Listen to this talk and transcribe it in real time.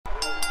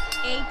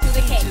A to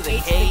the K. To the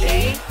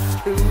K.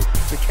 To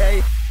the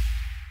K.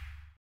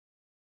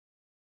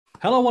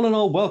 Hello, one and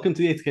all. Welcome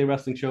to the 8K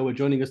Wrestling Show. Where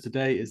joining us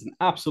today is an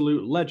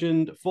absolute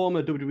legend,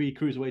 former WWE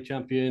Cruiserweight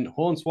Champion,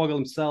 Hornswoggle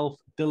himself,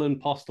 Dylan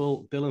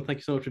POSTL. Dylan, thank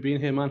you so much for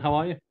being here, man. How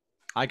are you?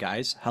 Hi,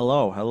 guys.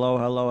 Hello.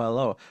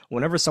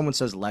 Whenever someone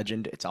says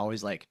legend, it's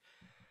always like,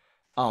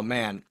 oh,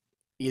 man,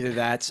 either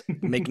that's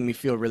making me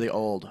feel really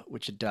old,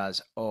 which it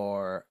does,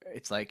 or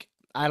it's like,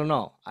 I don't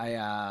know.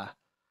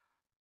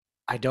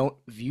 I don't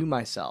view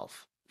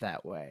myself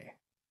that way.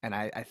 And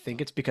I think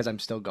it's because I'm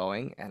still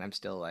going and I'm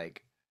still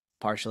like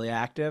partially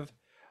active,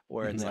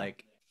 where it's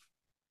like,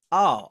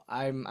 oh,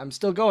 I'm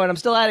still going. I'm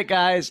still at it,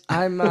 guys.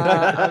 I'm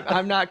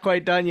not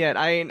quite done yet.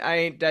 I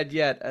ain't dead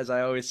yet, as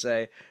I always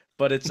say.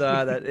 But it's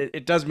that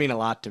it does mean a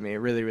lot to me. It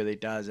really, really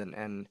does.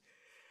 And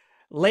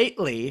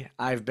lately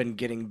I've been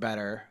getting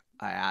better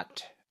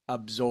at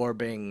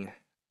absorbing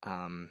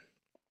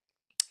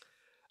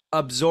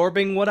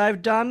what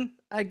I've done,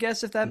 I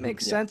guess, if that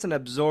makes sense, and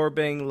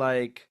absorbing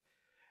like,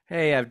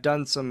 hey, I've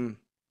done some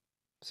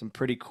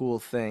pretty cool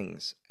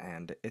things,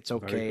 and it's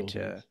okay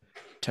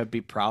to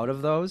be proud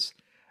of those,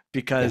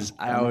 because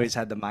I always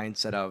had the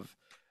mindset of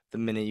the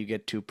minute you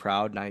get too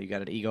proud, now you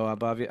got an ego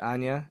above you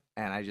on you,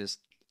 and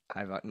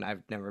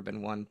I've never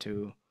been one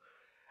to.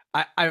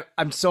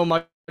 I'm so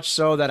much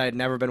so that I'd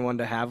never been one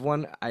to have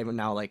one. I would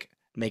now like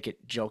make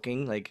it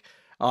joking, like,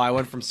 oh, I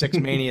went from 6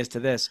 manias to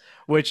this,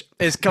 which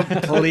is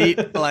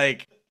complete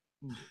like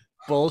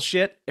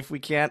bullshit. If we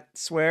can't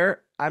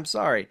swear, I'm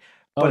sorry,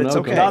 but it's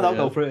okay. No,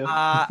 go for it.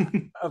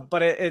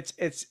 But it's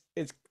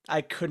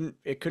it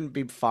couldn't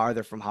be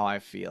farther from how I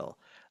feel.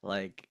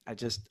 Like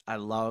I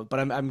love,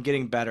 but I'm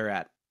getting better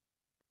at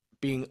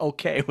being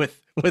okay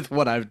with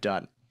what I've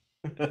done.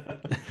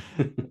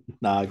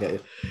 I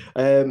get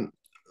you.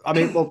 I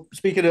mean, well,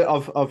 speaking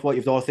of what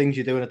you've done, things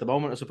you're doing at the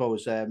moment, I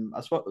suppose.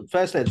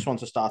 Firstly, I just want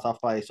to start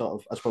off by sort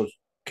of, I suppose,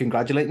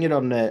 congratulating you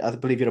on. I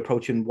believe you're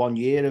approaching 1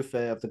 year of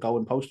the Go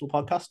and Postal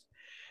podcast.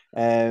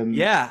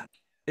 Yeah,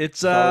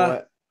 it's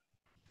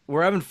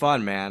we're having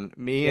fun, man.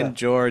 Me and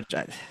George.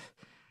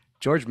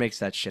 George makes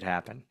that shit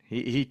happen.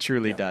 He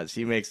truly does.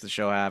 He makes the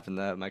show happen.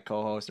 My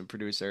co-host and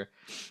producer.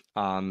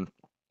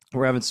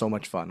 We're having so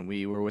much fun.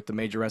 We were with the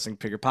Major Wrestling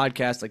Figure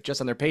podcast, like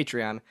just on their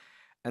Patreon,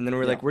 and then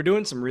we're like, we're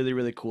doing some really,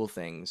 really cool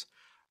things.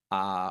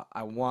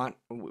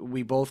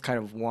 We both kind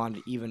of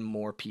wanted even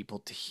more people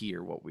to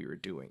hear what we were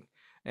doing.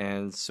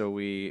 And so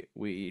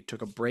we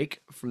took a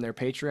break from their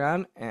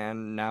Patreon,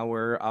 and now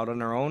we're out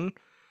on our own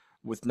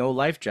with no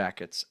life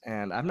jackets.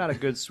 And I'm not a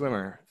good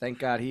swimmer. Thank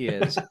God he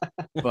is.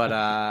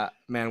 But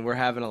man, we're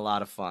having a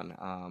lot of fun.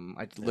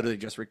 I literally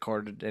just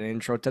recorded an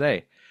intro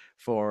today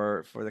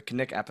for the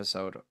Knick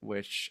episode,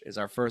 which is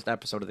our first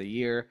episode of the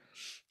year.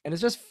 And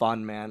it's just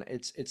fun, man.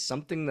 It's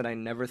something that I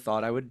never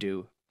thought I would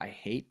do. I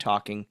hate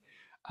talking.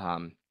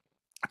 I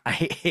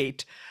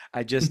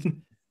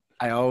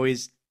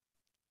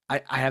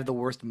have the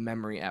worst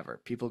memory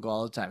ever. People go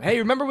all the time, hey,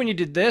 remember when you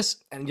did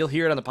this? And you'll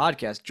hear it on the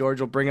podcast.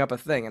 George will bring up a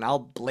thing, and I'll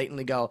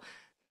blatantly go,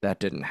 that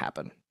didn't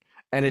happen.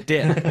 And it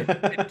did.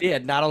 It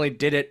did. Not only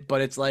did it,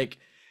 but it's like,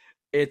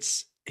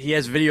 he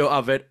has video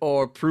of it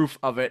or proof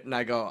of it, and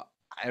I go,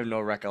 I have no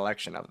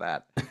recollection of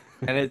that.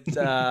 And it's,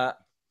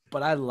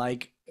 but I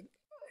like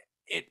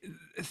it.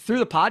 Through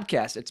the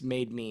podcast, it's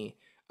made me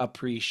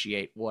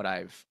appreciate what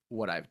I've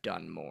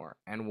done more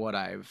and what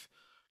I've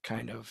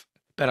kind of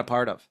been a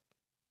part of.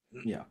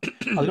 Yeah,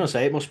 I was gonna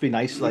say it must be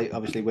nice, like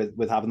obviously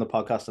with having the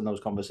podcast and those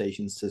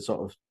conversations to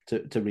sort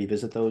of to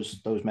revisit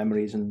those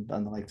memories and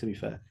like, to be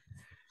fair.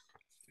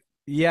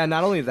 Yeah,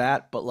 not only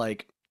that, but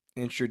like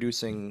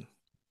introducing,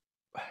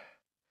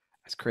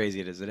 as crazy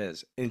as it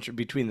is,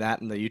 between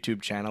that and the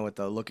YouTube channel with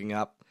the looking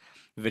up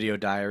video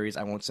diaries.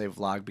 I won't say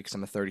vlog because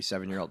I'm a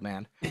 37-year-old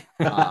man.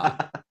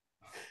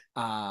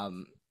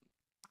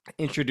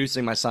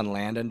 Introducing my son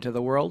Landon to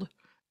the world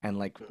and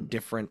like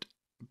different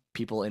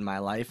people in my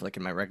life, like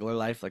in my regular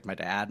life, like my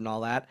dad and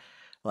all that,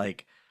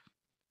 like,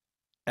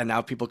 and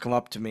now people come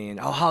up to me and,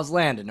 oh, how's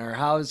Landon, or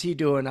how's he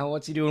doing,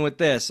 what's he doing with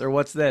this, or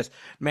what's this,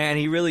 man,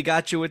 he really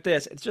got you with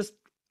this. It's just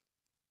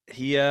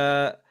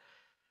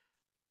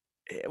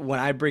when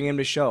I bring him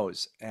to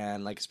shows,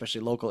 and like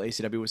especially local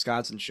ACW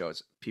Wisconsin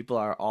shows, people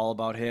are all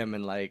about him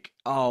and like,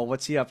 oh,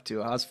 what's he up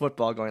to, how's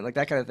football going, like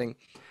that kind of thing.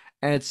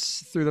 And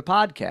it's through the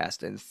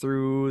podcast and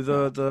through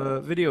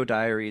the video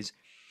diaries,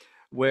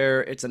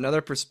 where it's another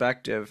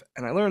perspective.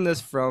 And I learned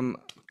this from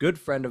a good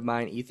friend of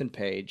mine, Ethan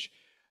Page,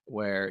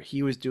 where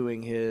he was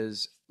doing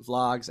his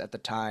vlogs at the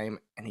time.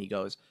 And he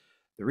goes,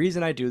 the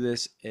reason I do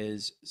this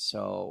is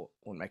so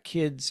when my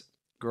kids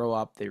grow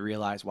up, they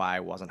realize why I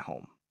wasn't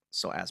home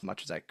so as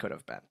much as I could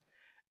have been.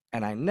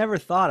 And I never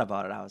thought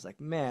about it. I was like,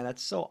 man,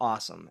 that's so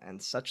awesome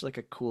and such like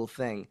a cool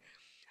thing.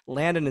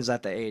 Landon is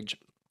at the age,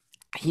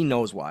 he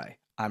knows why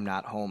I'm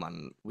not home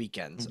on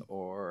weekends,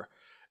 or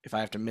if I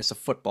have to miss a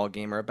football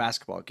game or a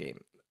basketball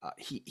game.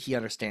 He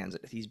understands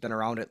it. He's been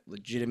around it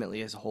legitimately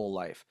his whole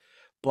life.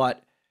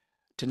 But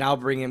to now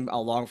bring him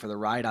along for the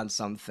ride on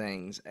some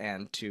things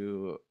and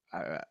to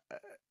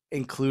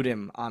include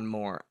him on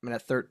more. I mean,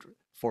 at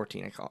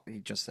 14. He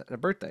just had a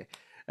birthday.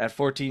 At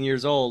 14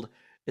 years old,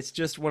 it's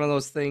just one of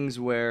those things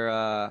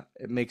where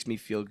it makes me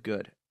feel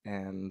good,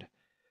 and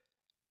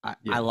I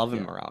Yeah, love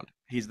him around.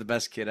 He's the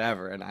best kid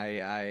ever, and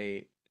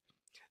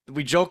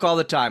we joke all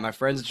the time. My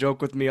friends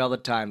joke with me all the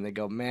time. They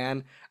go,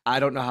 "Man, I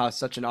don't know how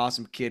such an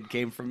awesome kid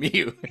came from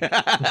you."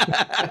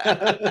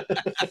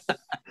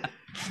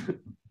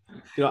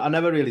 I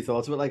never really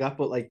thought of it like that,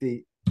 but like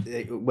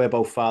we're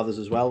both fathers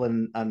as well,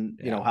 and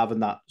Yeah.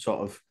 having that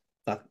sort of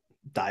that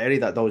diary,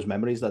 those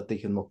memories that they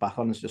can look back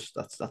on is just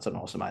that's an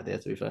awesome idea.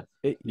 To be fair,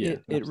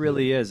 It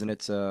really is, and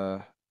it's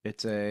a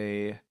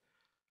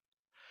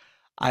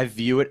I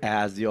view it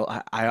as the old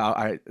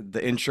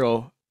the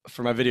intro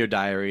for my video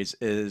diaries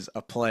is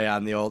a play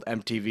on the old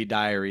MTV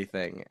Diary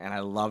thing, and I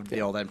loved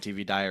the old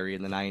MTV Diary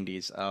in the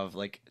 '90s of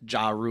like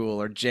Ja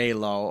Rule or J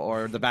Lo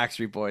or the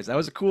Backstreet Boys. That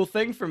was a cool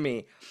thing for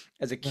me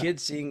as a kid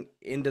seeing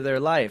into their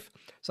life.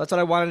 So that's what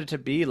I wanted it to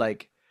be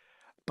like.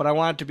 But I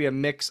want it to be a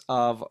mix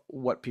of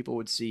what people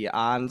would see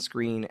on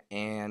screen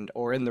and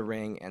or in the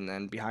ring and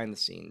then behind the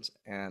scenes.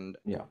 And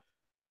yeah,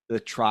 the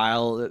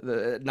trial,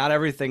 not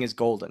everything is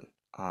golden.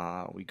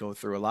 We go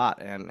through a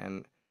lot,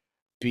 and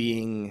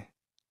being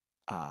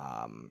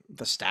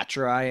the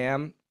stature I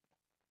am,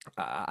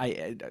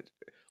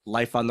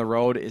 life on the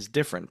road is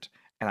different,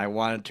 and I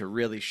wanted to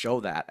really show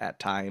that at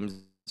times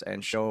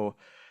and show.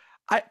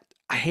 I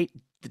I hate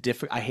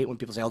I hate when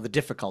people say, "Oh, the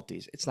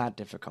difficulties." It's not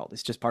difficult.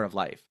 It's just part of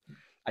life.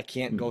 I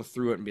can't go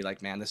through it and be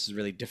like, "Man, this is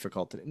really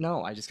difficult."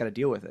 No, I just got to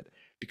deal with it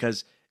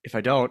because if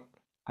I don't,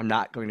 I'm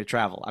not going to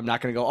travel. I'm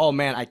not going to go, "Oh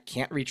man, I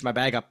can't reach my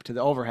bag up to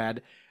the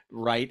overhead."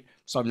 Right,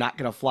 so I'm not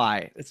gonna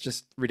fly. It's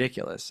just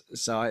ridiculous.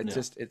 So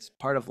it's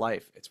part of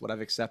life. It's what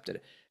I've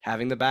accepted.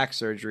 Having the back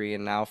surgery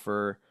and now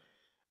for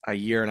a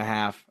year and a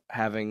half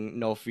having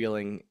no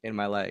feeling in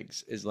my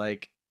legs is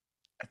like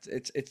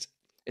it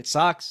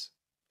sucks.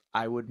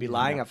 I would be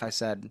lying if I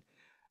said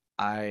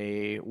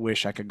I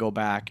wish I could go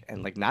back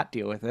and like not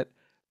deal with it,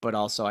 but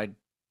also I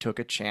took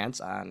a chance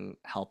on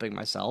helping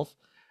myself,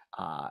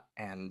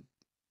 and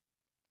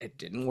it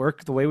didn't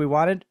work the way we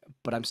wanted,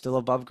 but I'm still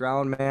above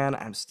ground, man.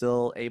 I'm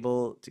still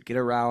able to get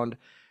around,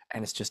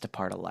 and it's just a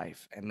part of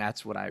life. And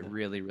that's what I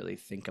really, really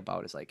think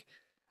about is like,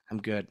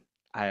 I'm good.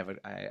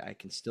 I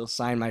can still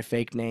sign my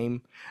fake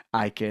name.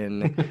 I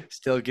can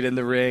still get in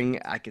the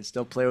ring. I can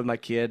still play with my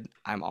kid.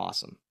 I'm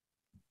awesome.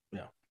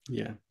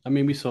 Yeah. I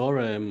mean, we saw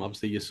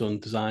obviously your son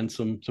designed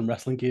some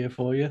wrestling gear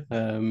for you,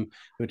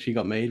 which he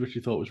got made, which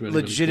we thought was really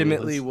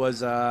Legitimately cool. was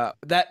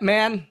that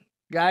man,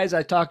 guys,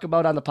 I talk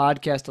about on the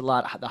podcast a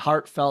lot, the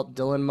heartfelt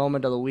Dylan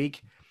moment of the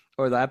week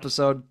or the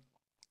episode.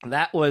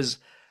 That was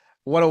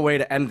what a way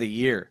to end the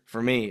year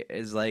for me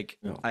is like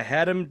I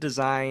had him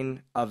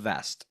design a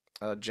vest,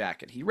 a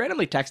jacket. He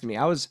randomly texted me.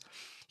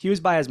 He was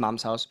by his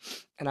mom's house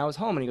and I was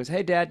home and he goes,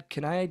 "Hey dad,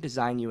 can I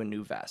design you a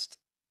new vest?"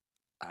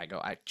 I go,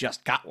 "I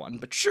just got one,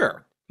 but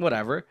sure,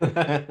 whatever."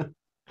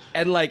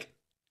 And like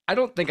I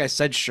don't think I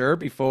said sure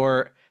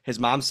before his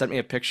mom sent me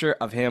a picture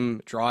of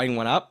him drawing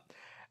one up.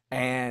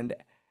 And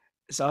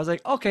so I was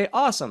like, "Okay,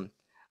 awesome."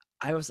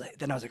 Then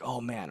I was like, "Oh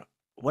man,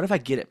 what if I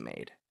get it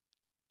made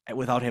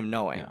without him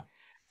knowing?"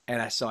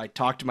 And so I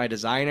talked to my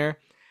designer,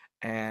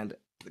 and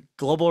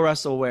Global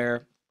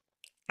WrestleWear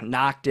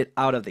knocked it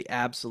out of the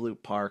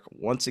absolute park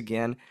once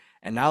again.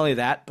 And not only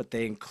that, but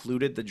they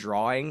included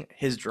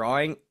his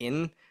drawing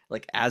in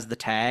like as the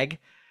tag.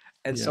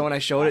 And so when I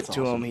showed it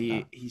to him,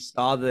 he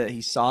saw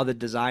the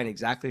design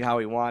exactly how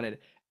he wanted,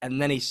 and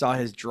then he saw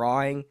his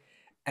drawing,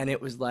 and it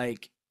was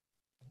like,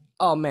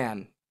 "Oh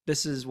man,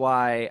 this is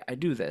why I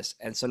do this."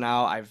 And so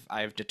now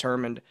I've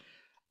determined,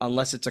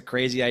 unless it's a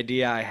crazy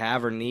idea I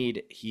have or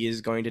need, he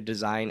is going to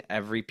design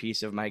every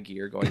piece of my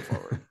gear going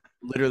forward.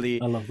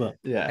 Literally. I love that.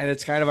 Yeah. And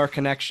it's kind of our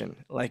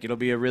connection. Like it'll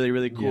be a really,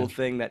 really cool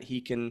thing that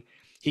he can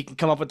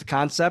come up with the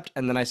concept,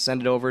 and then I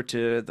send it over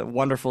to the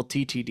wonderful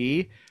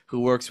TTD who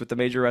works with the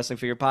Major Wrestling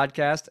Figure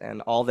Podcast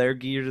and all their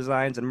gear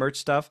designs and merch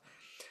stuff.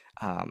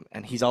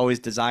 And he's always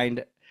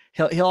designed.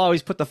 He'll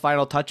always put the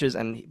final touches,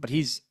 but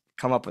he's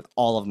come up with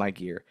all of my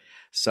gear.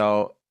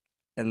 So,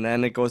 and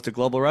then it goes to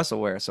Global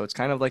WrestleWear. So it's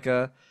kind of like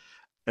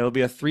it'll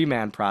be a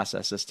 3-man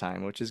process this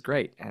time, which is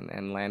great.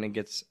 And Landon,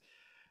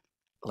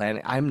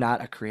 I'm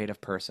not a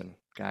creative person,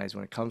 guys.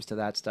 When it comes to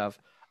that stuff,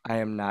 I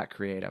am not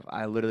creative.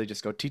 I literally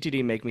just go,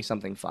 TTD, make me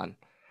something fun.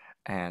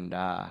 And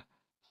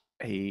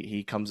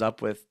he comes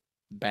up with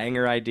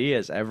banger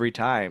ideas every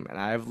time. And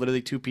I have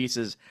literally 2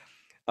 pieces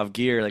of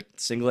gear, like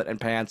singlet and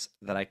pants,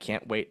 that I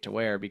can't wait to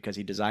wear because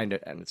he designed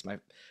it, and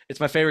it's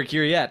my favorite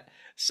gear yet.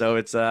 So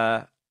it's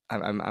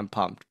I'm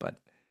pumped. But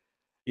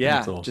yeah,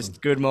 Awesome. just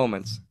good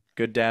moments,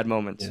 good dad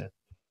moments. Yeah.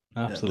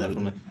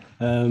 Absolutely.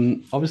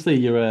 Obviously,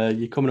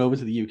 you're coming over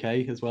to the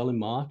UK as well in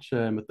March for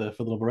the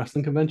Love of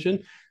Wrestling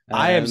convention.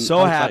 I am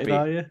so happy.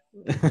 Are you?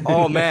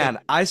 Oh man,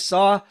 I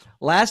saw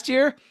last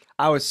year.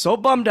 I was so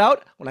bummed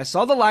out when I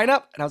saw the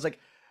lineup, and I was like,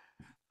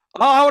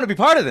 "Oh, I want to be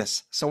part of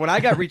this." So when I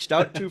got reached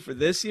out to for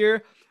this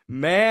year,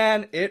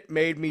 man, it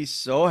made me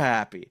so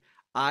happy.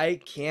 I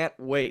can't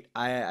wait.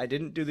 I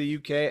didn't do the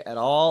UK at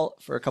all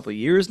for a couple of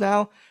years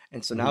now,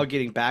 and so now Mhm.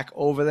 getting back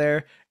over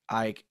there,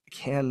 I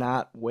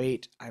cannot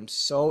wait. I'm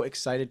so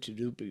excited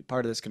to be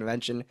part of this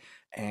convention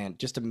and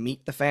just to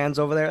meet the fans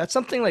over there. That's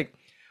something like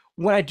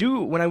when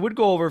I would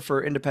go over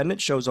for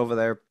independent shows over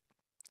there,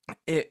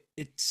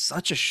 it's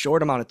such a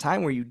short amount of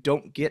time where you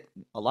don't get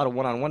a lot of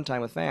one-on-one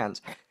time with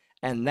fans.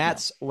 And Yeah.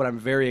 that's what I'm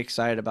very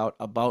excited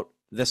about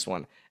this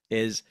one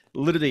is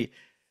literally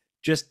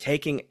just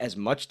taking as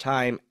much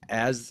time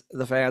as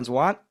the fans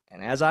want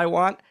and as I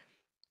want.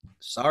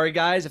 Sorry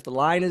guys if the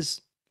line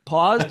is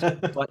paused,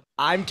 but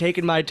I'm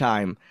taking my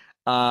time.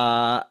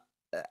 Uh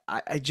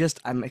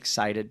I'm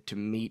excited to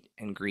meet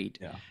and greet.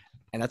 Yeah.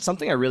 And that's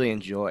something I really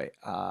enjoy.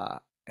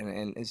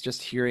 And it's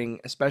just hearing,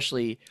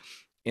 especially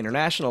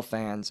international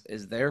fans,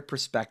 is their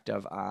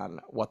perspective on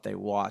what they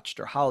watched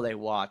or how they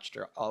watched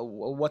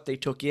or what they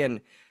took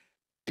in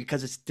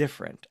because it's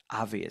different,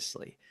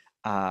 obviously.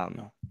 Um,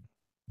 No.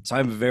 so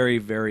I'm very,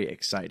 very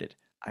excited.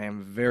 I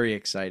am very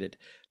excited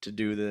to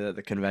do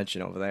the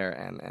convention over there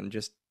and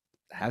just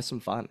have some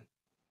fun.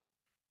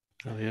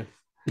 Oh yeah.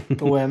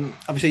 So,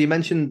 obviously, you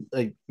mentioned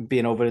like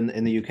being over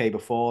in the UK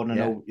before, and I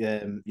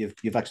Yeah. know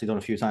you've actually done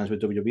a few times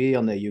with WWE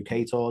on their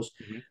UK tours.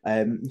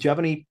 Mhm. Do you have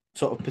any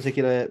sort of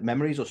particular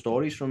memories or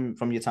stories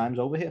from your times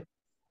over here?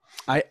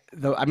 I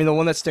mean the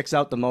one that sticks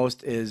out the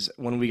most is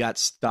when we got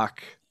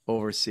stuck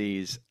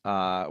overseas.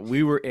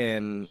 We were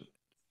in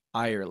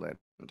Ireland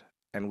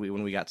and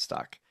when we got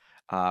stuck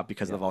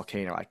because of Yeah. the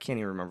volcano. I can't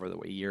even remember the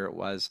what year it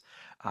was.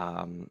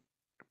 Um,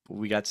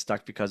 we got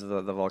stuck because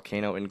of the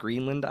volcano in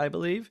Greenland, I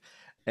believe,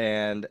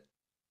 and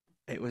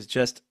it was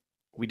just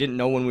we didn't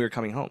know when we were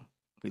coming home.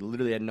 We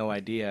literally had no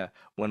idea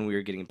when we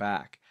were getting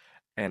back,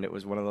 and it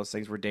was one of those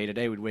things where day to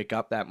day we'd wake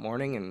up that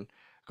morning and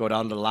go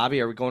down to the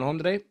lobby. Are we going home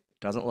today?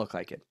 Doesn't look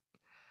like it.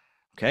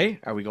 Okay,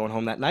 are we going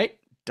home that night?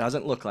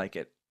 Doesn't look like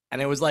it.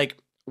 And it was like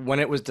when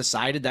it was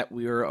decided that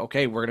we were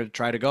okay, we're gonna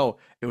try to go.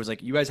 It was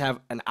like you guys have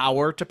an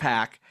hour to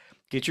pack,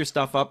 get your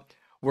stuff up.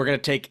 We're gonna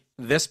take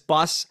this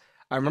bus.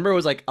 I remember it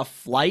was like a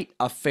flight,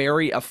 a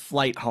ferry, a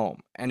flight home,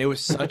 and it was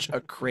such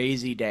a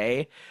crazy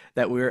day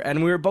that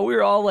but we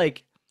were all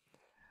like,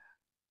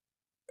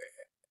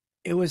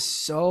 it was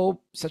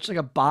such like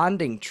a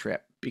bonding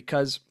trip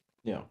because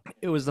Yeah.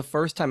 it was the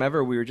first time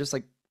ever we were just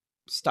like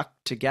stuck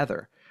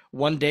together.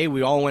 One day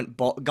we all went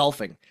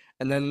golfing,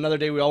 and then another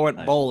day we all went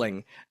Nice.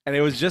 bowling, and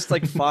it was just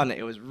like fun.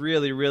 It was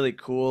really really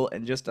cool,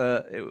 and just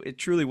it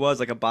truly was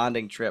like a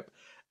bonding trip,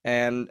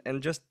 and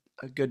just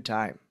a good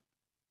time.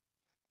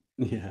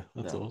 Yeah,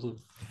 that's Yeah.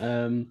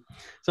 awesome.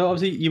 So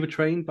obviously you were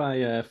trained by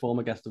a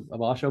former guest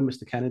of our show,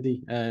 Mr.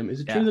 Kennedy. Is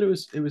it true Yeah,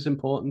 that it was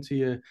important to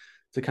you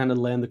to kind of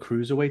learn the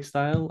cruiserweight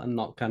style and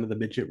not kind of the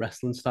midget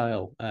wrestling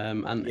style?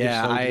 And if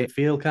yeah. so, did I it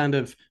feel kind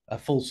of a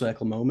full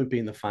circle moment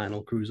being the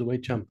final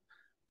cruiserweight champ?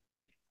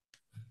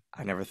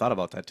 I never thought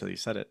about that till you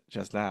said it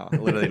just now.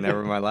 Literally,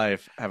 never in my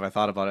life have I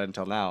thought about it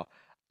until now.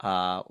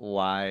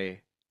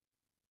 Why?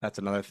 That's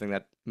another thing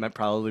that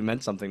probably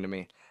meant something to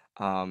me,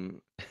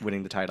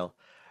 winning the title.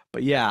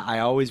 But yeah, I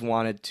always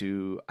wanted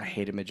to. I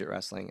hated midget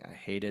wrestling. I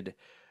hated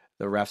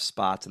the ref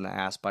spots and the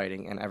ass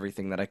biting and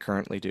everything that I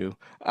currently do.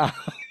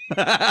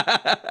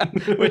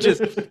 Which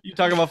is, you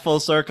talk about full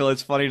circle.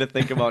 It's funny to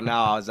think about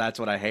now as that's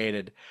what I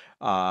hated.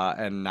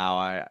 And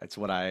now it's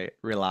what I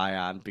rely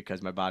on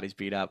because my body's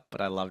beat up,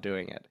 but I love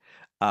doing it.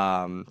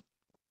 Um,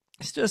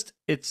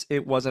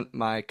 it wasn't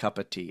my cup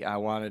of tea. I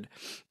wasn't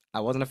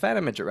a fan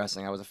of midget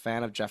wrestling. I was a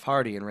fan of Jeff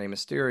Hardy and Rey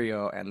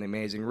Mysterio and the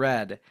Amazing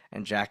Red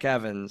and Jack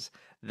Evans.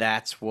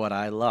 That's what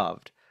I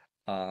loved.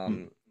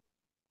 Um,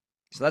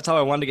 so that's how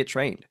I wanted to get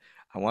trained.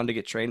 I wanted to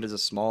get trained as a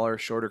smaller,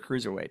 shorter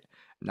cruiserweight,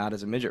 not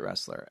as a midget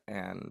wrestler.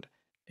 And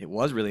it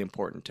was really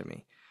important to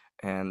me.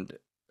 And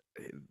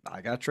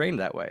I got trained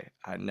that way.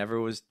 I never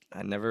was,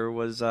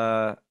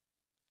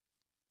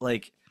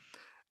 like,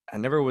 I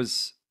never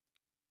was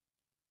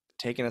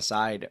taken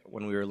aside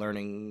when we were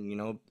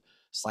learning,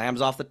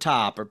 slams off the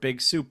top or big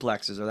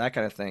suplexes or that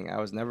kind of thing. I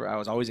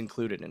was always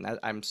included. And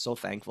I'm so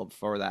thankful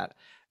for that.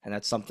 And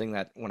that's something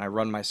that when I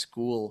run my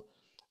school,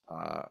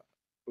 uh,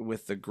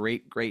 with the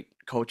great, great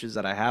coaches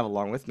that I have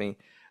along with me,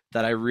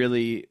 that I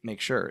really make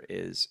sure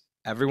is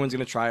everyone's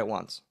going to try it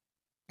once.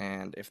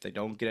 And if they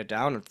don't get it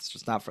down, if it's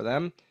just not for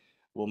them,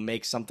 we'll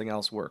make something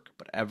else work.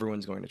 But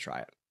everyone's going to try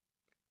it.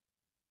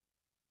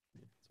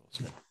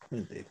 Yeah,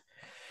 indeed.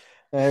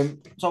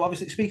 So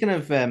obviously, speaking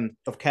of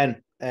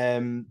Ken,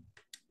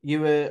 you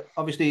were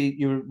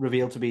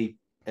revealed to be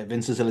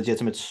Vince's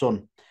illegitimate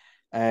son.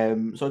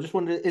 So I just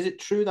wondered, is it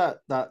true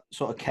that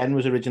sort of Ken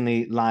was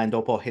originally lined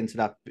up or hinted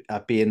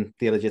at being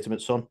the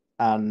illegitimate son?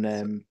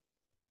 And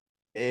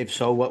if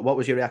so, what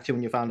was your reaction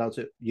when you found out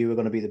that you were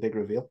going to be the big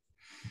reveal?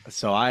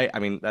 So I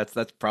mean, that's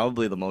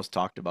probably the most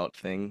talked about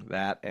thing,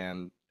 that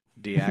and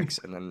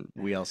DX, and then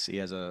WLC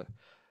as a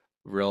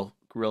real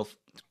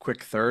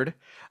quick third.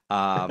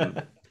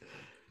 Um,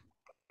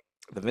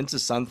 the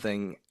Vince's son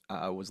thing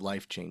was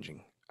life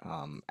changing,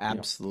 Yeah.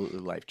 absolutely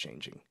life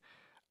changing.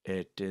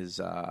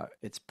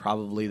 It's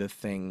probably the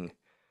thing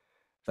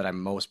that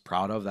I'm most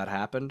proud of that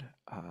happened.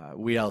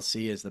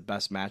 WLC is the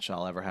best match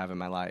I'll ever have in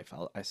my life.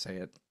 I say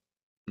it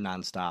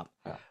nonstop.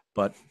 Yeah.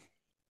 But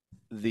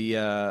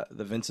the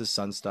Vince's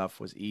son stuff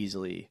was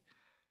easily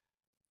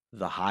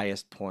the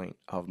highest point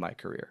of my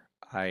career.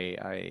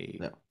 I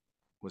Yeah.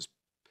 was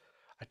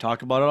I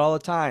talk about it all the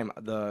time.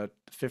 The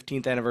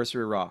 15th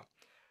anniversary Raw.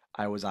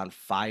 I was on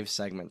 5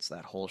 segments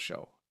that whole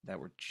show that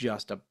were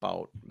just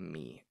about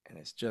me. And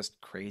it's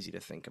just crazy to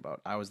think about.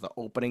 I was the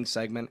opening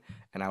segment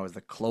and I was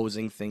the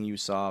closing thing you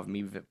saw of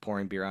me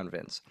pouring beer on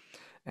Vince.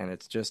 And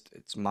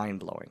it's mind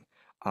blowing.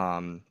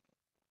 Um,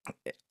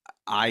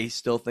 I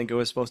still think it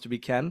was supposed to be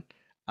Ken.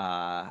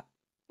 Uh,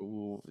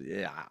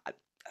 yeah,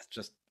 that's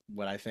just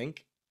what I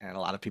think. And a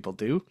lot of people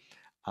do.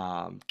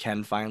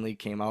 Ken finally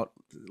came out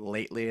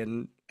lately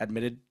and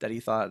admitted that he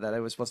thought that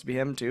it was supposed to be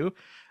him too.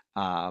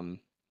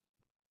 Um,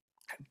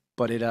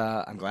 but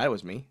I'm glad it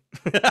was me.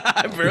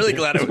 I'm really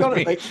glad it was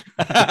me.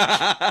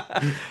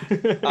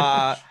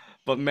 uh,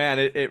 but man,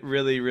 it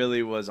really,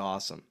 really was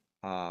awesome.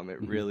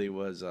 It really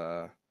was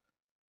a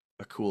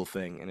cool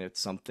thing, and it's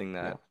something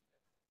that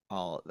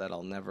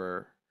I'll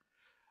never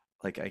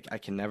like. I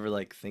can never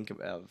like think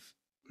of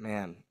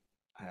man.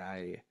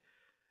 I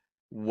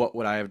what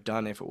would I have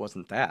done if it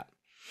wasn't that?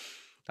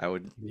 I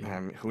would.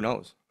 Yeah. Who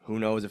knows? Who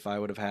knows if I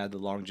would have had the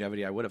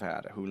longevity I would have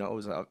had? Who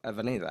knows of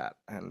any of that?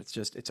 And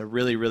it's a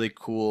really, really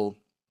cool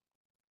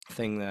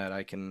thing that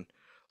I can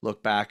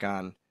look back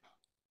on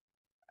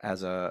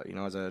as a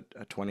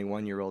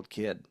 21-year-old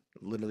kid,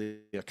 literally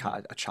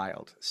a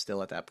child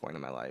still at that point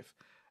in my life,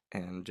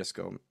 and just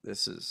go,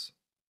 this is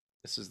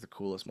the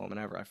coolest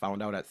moment ever. I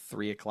found out at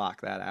 3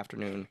 o'clock that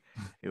afternoon.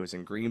 It was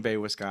in Green Bay,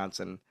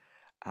 Wisconsin.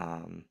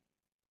 Um,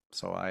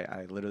 so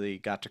I literally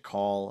got to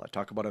call. I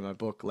talk about it in my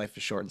book, Life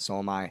is Short and So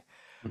Am I.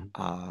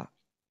 Mhm.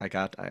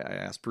 I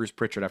asked Bruce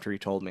Pritchard after he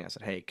told me. I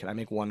said, "Hey, can I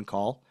make one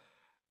call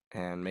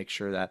and make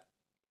sure that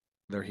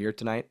they're here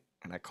tonight?"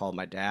 And I called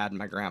my dad and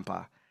my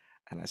grandpa,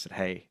 and I said,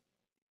 "Hey,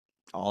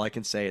 all I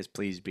can say is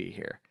please be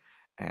here."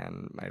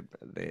 And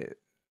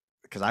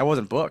because I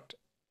wasn't booked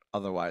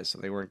otherwise, so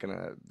they weren't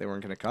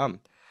gonna come,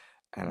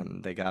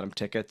 and they got him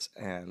tickets,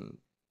 and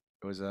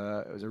it was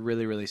a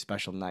really, really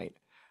special night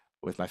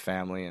with my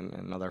family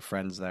and other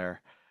friends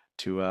there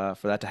to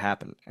for that to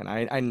happen. And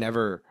I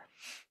never,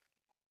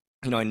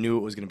 I knew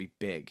it was gonna be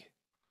big.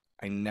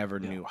 I never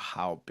Yeah. knew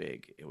how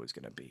big it was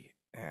gonna be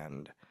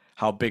and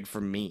how big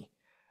for me.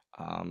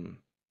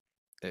 Um,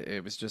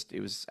 it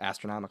was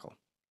astronomical.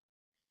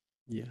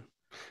 Yeah.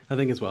 I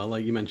think as well,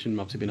 like you mentioned,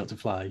 obviously being able to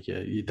fly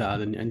your dad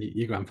and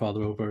your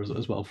grandfather over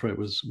as well for it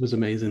was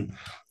amazing.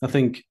 I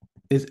think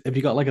have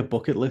you got like a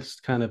bucket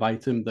list kind of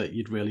item that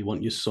you'd really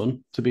want your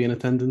son to be in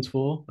attendance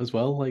for as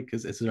well? Like,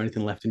 is there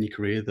anything left in your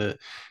career that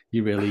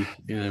you really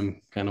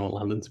kind of want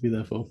Landon to be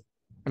there for?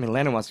 I mean,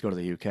 Landon wants to go to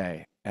the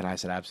UK, and I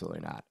said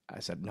absolutely not. I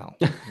said no.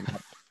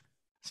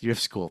 So you have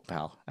school,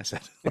 pal. I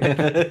said like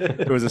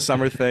it was a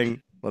summer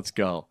thing. Let's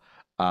go.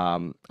 I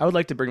would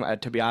like to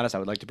to be honest, I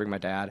would like to bring my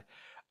dad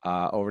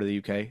over to the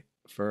UK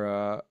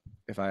for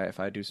if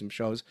I do some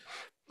shows.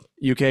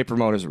 UK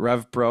promoters,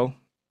 Rev Pro,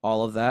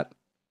 all of that.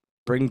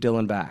 Bring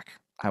Dylan back.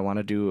 I want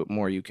to do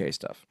more UK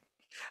stuff.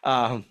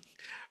 Um,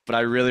 but I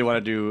really want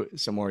to do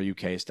some more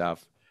UK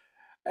stuff.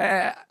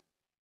 Eh,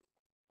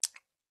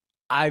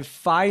 I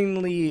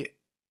finally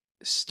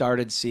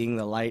started seeing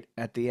the light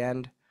at the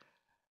end.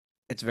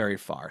 It's very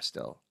far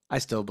still. I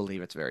still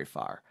believe it's very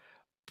far,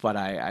 but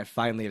I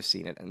finally have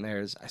seen it. And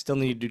I still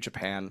need to do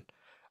Japan.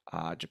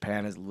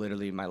 Japan is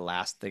literally my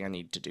last thing I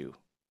need to do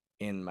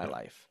in my Yeah.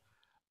 life,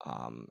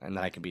 and then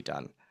I can be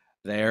done.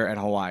 There and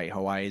Hawaii.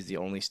 Hawaii is the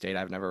only state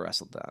I've never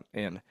wrestled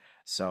in,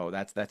 so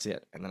that's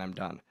it, and then I'm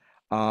done.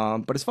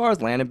 But as far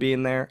as Landon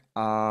being there,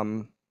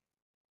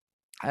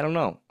 I don't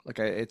know. Like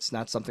it's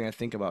not something I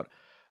think about.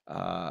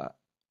 Uh,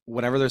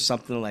 Whenever there's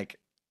something like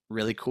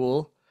really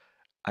cool,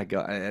 I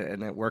go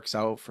and it works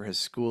out for his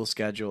school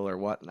schedule or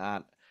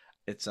whatnot.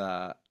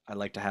 I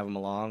like to have him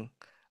along.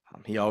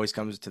 He always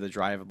comes to the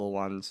drivable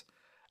ones,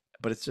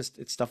 but it's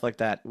stuff like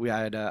that.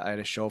 I had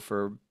a show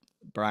for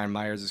Brian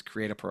Myers'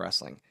 Creative Pro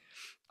Wrestling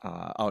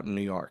out in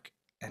New York,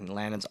 and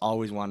Landon's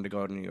always wanted to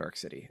go to New York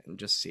City and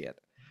just see it.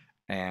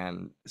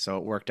 And so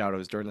it worked out. It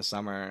was during the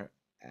summer,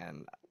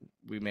 and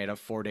we made a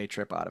 4-day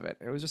trip out of it.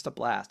 It was just a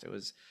blast. It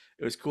was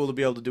cool to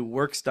be able to do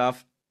work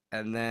stuff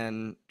and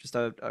then just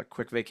a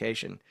quick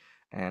vacation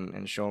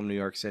and show him New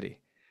York City.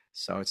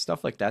 So it's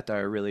stuff like that that I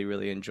really,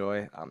 really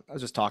enjoy. I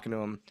was just talking to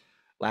him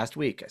last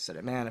week. I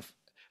said, man, if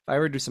I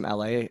ever do some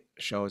LA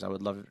shows, I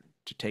would love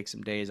to take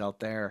some days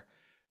out there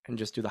and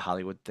just do the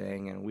Hollywood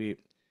thing. And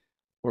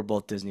we're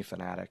both Disney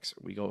fanatics.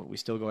 We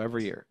still go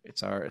every year.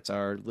 It's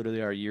our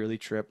literally our yearly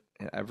trip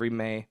every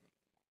May,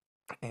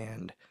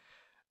 and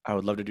I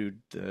would love to do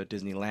the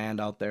Disneyland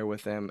out there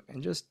with him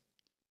and just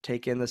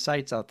take in the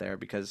sights out there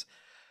because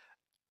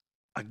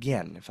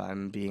again, if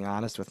I'm being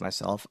honest with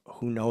myself,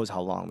 who knows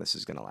how long this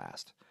is going to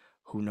last?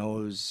 Who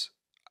knows?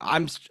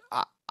 I'm s-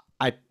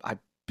 I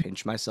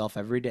pinch myself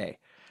every day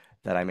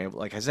that I'm able,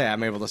 like I say,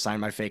 I'm able to sign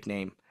my fake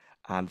name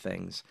on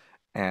things,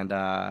 And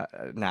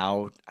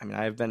now, I mean,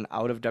 I've been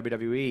out of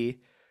WWE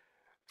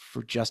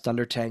for just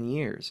under 10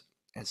 years.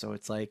 And so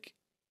it's like,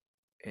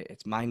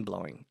 it's mind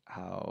blowing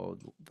how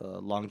the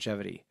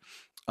longevity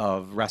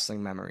of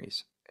wrestling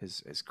memories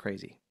is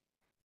crazy.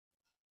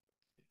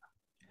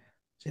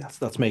 See,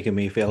 that's making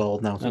me feel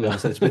old now, I to be know.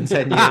 honest. It's been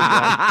 10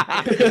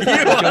 years,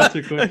 man. Gone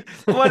too quick.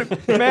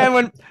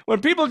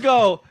 When people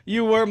go,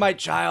 you were my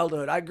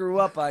childhood. I grew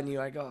up on you.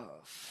 I go, oh,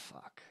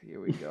 fuck. Here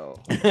we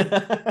go.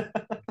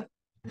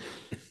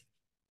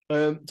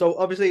 So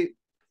obviously,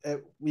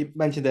 we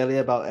mentioned earlier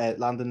about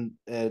Landon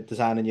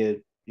designing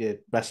your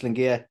wrestling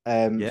gear.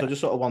 Yeah. So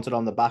just sort of wanted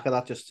on the back of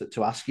that just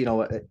to ask,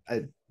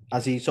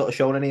 has he sort of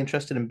shown any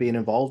interest in being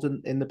involved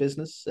in the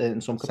business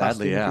in some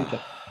capacity Sadly, in the yeah.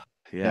 future?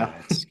 Yeah,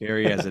 it's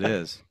scary as it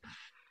is.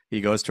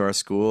 He goes to our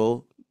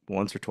school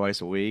once or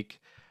twice a week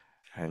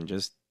and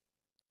just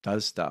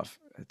does stuff.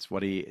 It's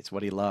what he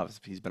loves.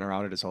 He's been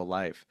around it his whole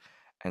life.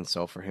 And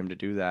so for him to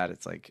do that,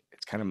 it's like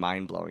it's kind of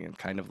mind blowing and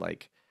kind of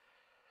like,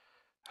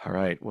 all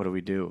right, what do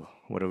we do?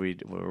 What do we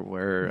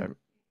do?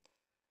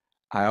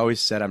 I always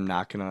said I'm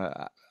not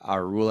gonna.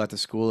 Our rule at the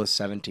school is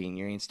 17.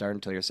 You ain't starting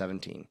until you're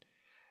 17,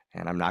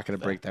 and I'm not gonna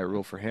break that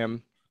rule for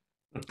him.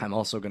 I'm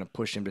also gonna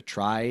push him to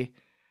try.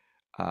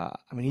 I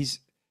mean,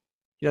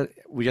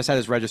 we just had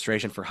his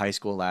registration for high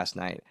school last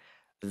night.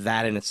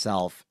 That in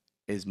itself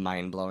is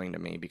mind blowing to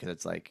me because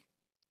it's like,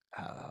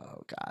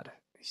 oh God,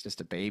 he's just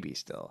a baby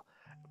still.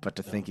 But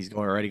to think he's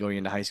already going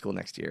into high school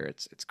next year,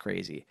 it's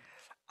crazy.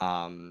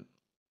 Um,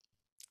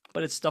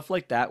 but it's stuff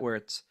like that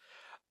where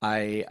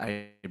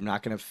I'm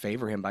not going to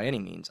favor him by any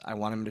means. I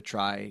want him to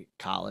try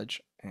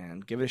college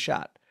and give it a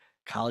shot.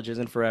 College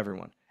isn't for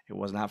everyone. It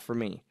was not for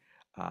me.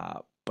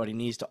 But he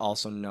needs to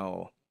also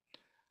know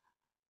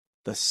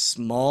the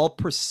small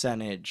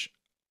percentage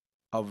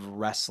of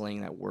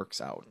wrestling that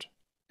works out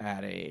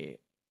at a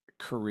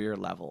career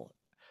level.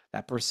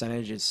 That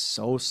percentage is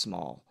so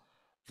small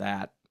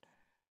that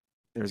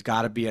there's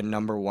got to be a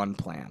number one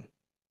plan.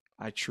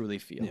 I truly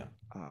feel. Yeah.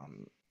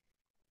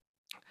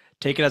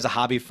 Take it as a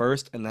hobby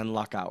first and then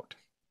luck out.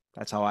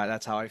 That's how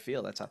I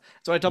feel. That's what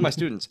I tell my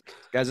students.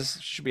 Guys, this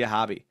should be a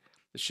hobby.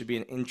 This should be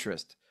an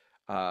interest.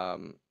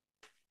 And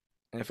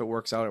if it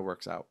works out, it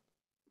works out.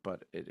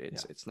 But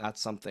it's not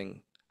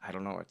something, I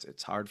don't know.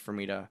 It's hard for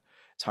me to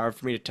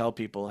tell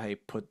people, hey,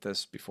 put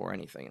this before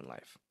anything in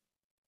life.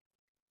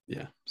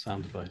 Yeah,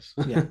 sound advice.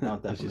 Yeah,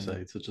 no, As you definitely. say,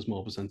 it's such a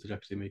small percentage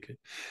actually make it.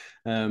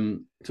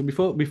 So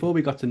before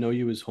we got to know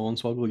you as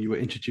Hornswoggle, you were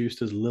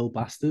introduced as Lil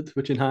Bastard,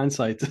 which in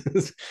hindsight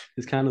is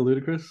kind of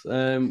ludicrous. What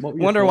were your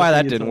Wonder thoughts why when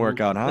that you didn't work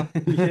told- out,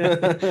 huh?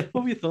 Yeah.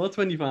 What were your thoughts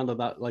when you found out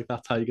that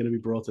that's how you're going to be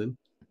brought in?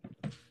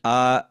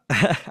 I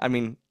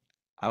mean,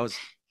 I was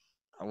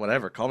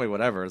whatever, call me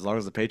whatever, as long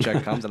as the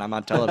paycheck comes and I'm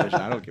on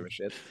television, I don't give a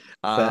shit.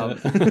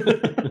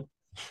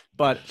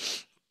 But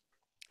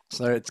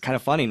so it's kind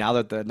of funny now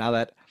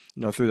that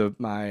through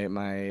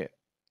my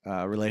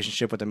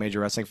relationship with the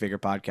Major Wrestling Figure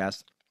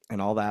podcast and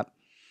all that,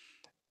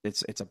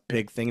 it's a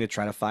big thing to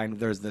try to find.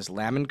 There's this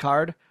Lemon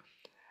card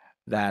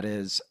that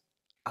is,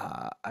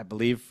 I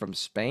believe, from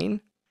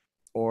Spain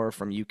or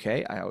from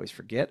UK. I always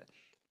forget,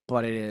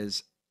 but it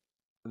is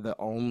the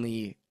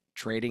only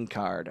trading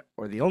card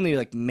or the only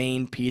like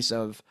main piece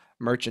of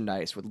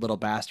merchandise with Little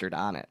Bastard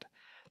on it.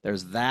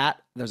 There's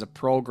that, there's a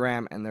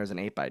program, and there's an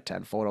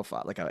 8x10 photo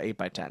file, like a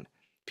 8x10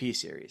 P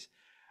series.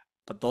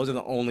 But those are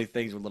the only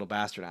things with Little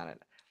Bastard on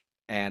it.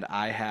 And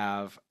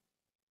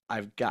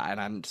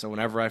so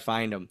whenever I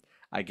find them,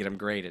 I get them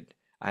graded.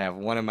 I have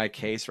one in my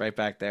case right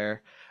back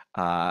there.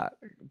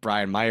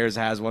 Brian Myers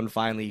has one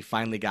finally. He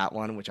finally got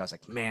one, which I was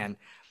like, man,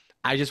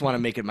 I just want to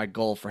make it my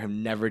goal for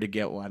him never to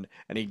get one,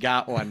 and he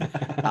got one.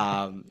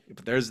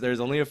 But there's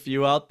only a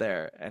few out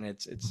there, and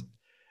it's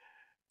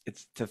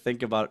to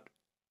think about.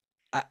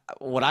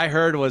 What I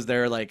heard was they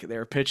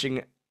were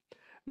pitching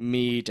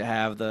me to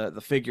have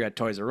the figure at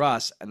Toys R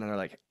Us, and then they're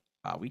like,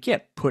 we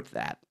can't put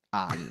that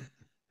on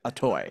a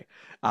toy,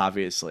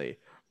 obviously.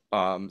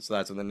 So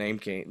that's when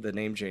the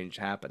name change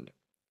happened.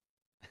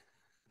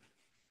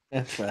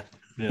 Yeah, fair.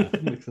 Yeah,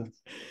 makes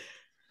sense.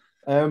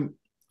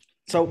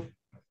 So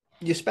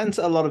you spent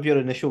a lot of your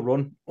initial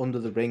run under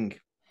the ring.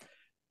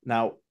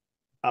 Now,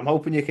 I'm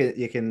hoping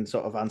you can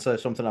sort of answer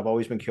something I've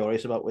always been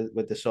curious about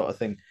with this sort of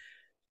thing.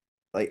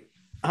 Like,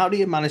 how do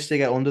you manage to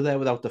get under there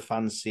without the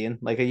fans seeing?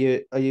 Like, are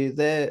you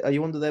there? Are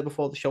you under there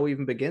before the show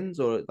even begins,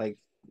 or like,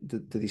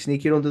 did he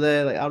sneak you under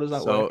there? Like, how does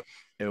that So work?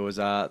 it was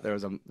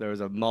there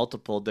was a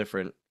multiple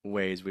different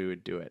ways we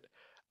would do it.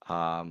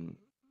 Um,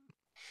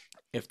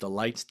 if the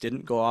lights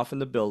didn't go off in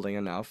the building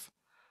enough,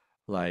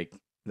 like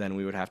then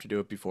we would have to do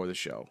it before the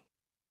show.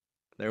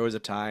 There was a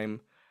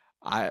time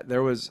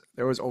there was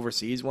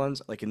overseas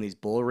ones like in these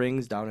bull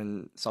rings down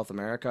in South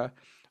America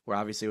where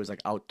obviously it was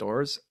like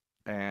outdoors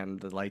and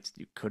the lights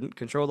you couldn't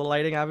control the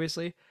lighting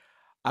obviously.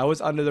 I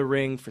was under the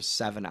ring for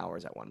 7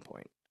 hours at one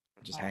point,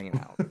 just hanging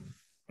out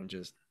and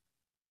just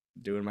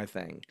doing my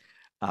thing.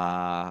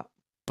 Uh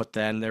but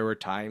then there were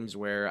times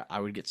where I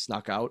would get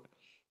snuck out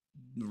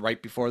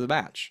right before the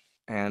match.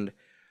 And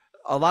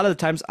a lot of the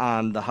times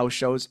on the house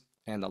shows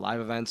and the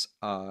live events,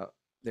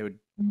 they would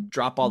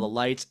drop all the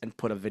lights and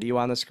put a video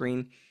on the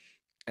screen,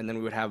 and then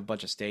we would have a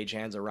bunch of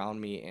stagehands around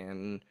me,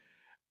 and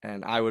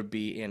I would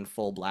be in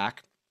full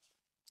black,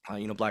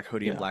 black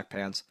hoodie and Yeah. black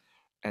pants,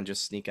 and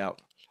just sneak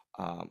out,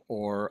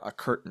 or a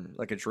curtain,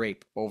 like a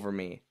drape over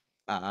me,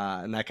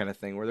 and that kind of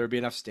thing, where there would be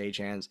enough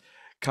stagehands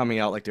coming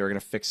out like they were gonna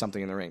fix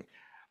something in the ring.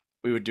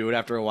 We would do it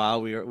after a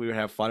while. We would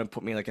have fun and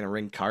put me like in a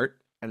ring cart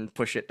and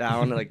push it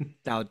down like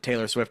now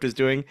Taylor Swift is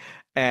doing,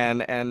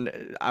 and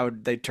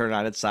they'd turn it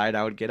on its side.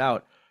 I would get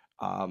out.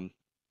 Um,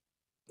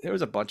 there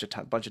was a bunch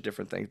of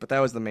different things, but that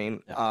was the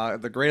main. Yeah.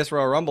 The greatest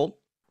Royal Rumble.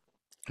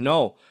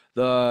 No,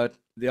 the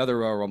other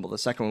Royal Rumble, the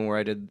second one where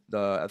I did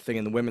the thing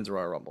in the women's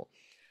Royal Rumble.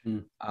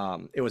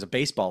 Mm. It was a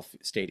baseball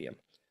stadium,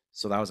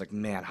 so that was like,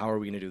 man, how are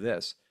we gonna do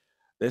this?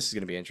 This is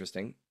gonna be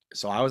interesting.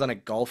 So I was on a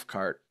golf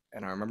cart,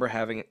 and I remember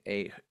having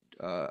a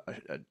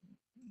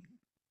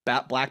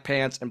black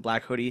pants and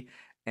black hoodie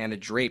and a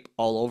drape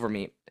all over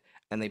me,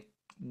 and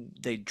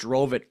they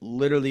drove it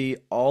literally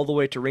all the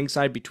way to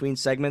ringside between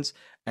segments,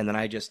 and then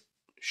I just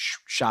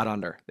shot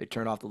under. They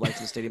turned off the lights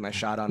in the stadium. I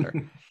shot under,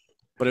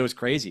 but it was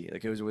crazy.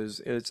 Like it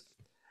was.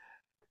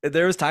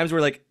 There was times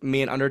where like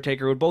me and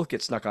Undertaker would both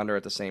get snuck under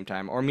at the same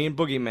time, or me and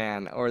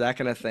Boogeyman, or that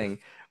kind of thing,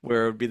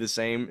 where it would be the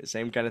same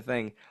kind of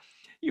thing.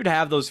 You'd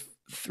have those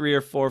 3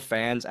 or 4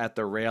 fans at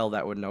the rail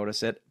that would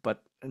notice it,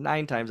 but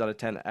 9 times out of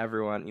 10,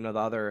 everyone, the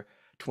other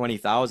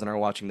 20,000 are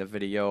watching the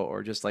video,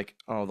 or just like,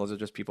 oh, those are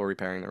just people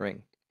repairing the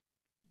ring.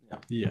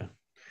 Yeah.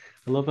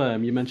 I love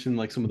you mentioned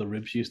like some of the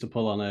ribs you used to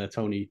pull on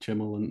Tony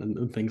Chimmel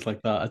and things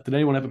like that. Did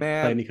anyone ever play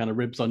Man, any kind of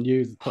ribs on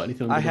you? Put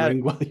anything under I the had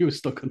ring while you were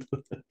stuck under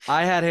the...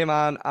 I had him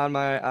on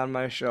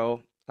my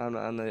show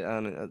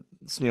on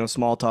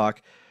Small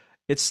Talk.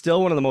 It's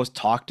still one of the most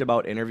talked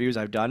about interviews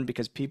I've done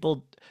because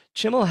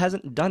Chimmel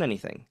hasn't done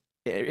anything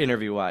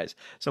interview wise.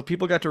 So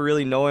people got to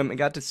really know him and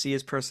got to see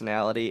his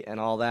personality and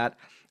all that.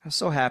 I was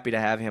so happy to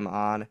have him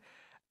on.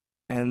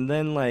 And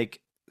then like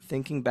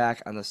thinking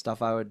back on the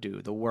stuff I would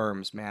do, the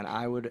worms, man,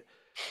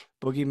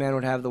 Boogeyman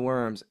would have the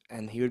worms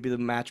and he would be the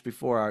match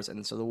before ours.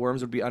 And so the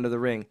worms would be under the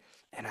ring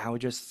and I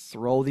would just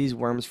throw these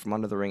worms from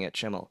under the ring at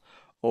Chimmel.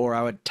 Or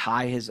I would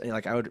tie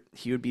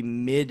he would be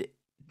mid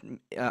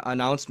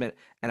announcement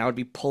and I would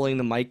be pulling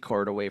the mic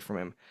cord away from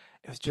him.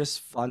 It was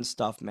just fun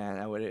stuff,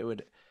 man.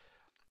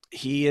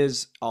 He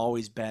has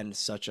always been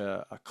such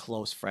a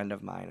close friend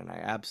of mine, and I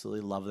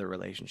absolutely love the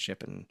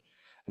relationship, and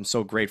I'm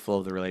so grateful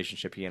of the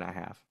relationship he and I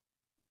have.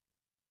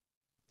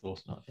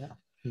 Awesome. Yeah.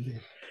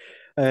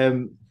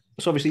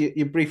 So obviously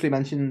you briefly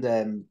mentioned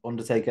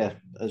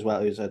Undertaker as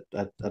well, who's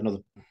another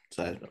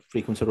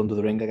frequencer under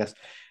the ring, I guess.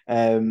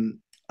 And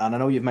I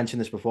know you've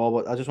mentioned this before,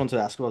 but I just wanted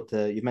to ask about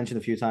you've mentioned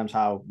a few times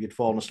how you'd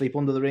fallen asleep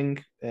under the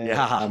ring.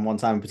 Yeah, And one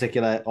time in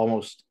particular,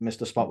 almost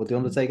missed a spot with the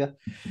Undertaker.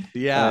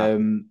 yeah.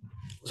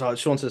 So I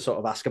just wanted to sort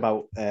of ask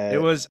about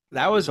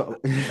That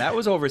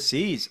was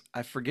overseas.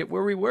 I forget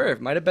where we were.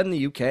 It might have been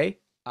the UK.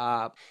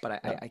 But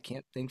I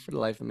can't think for the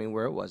life of me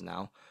where it was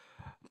now.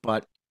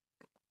 But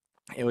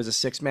it was a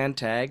 6-man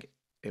tag.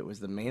 It was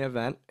the main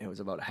event. It was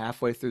about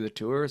halfway through the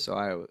tour.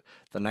 So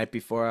the night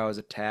before I was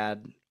a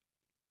tad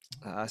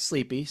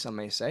sleepy, some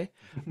may say.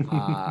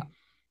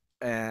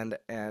 And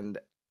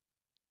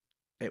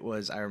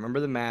I remember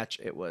the match.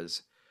 It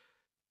was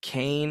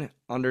Kane,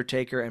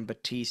 Undertaker, and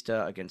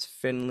Batista against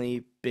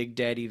Finlay, Big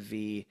Daddy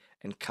V,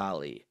 and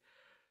Khali.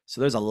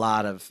 So there's a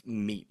lot of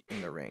meat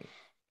in the ring.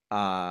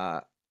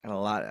 And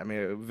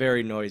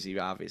very noisy,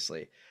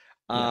 obviously.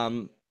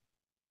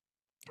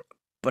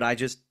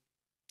 But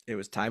it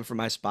was time for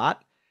my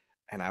spot,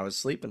 and I was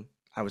sleeping.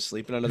 I was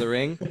sleeping under the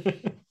ring,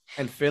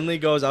 and Finlay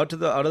goes out of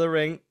the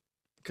ring,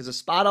 because the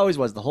spot always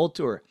was the whole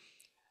tour.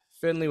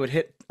 Finlay would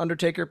hit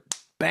Undertaker,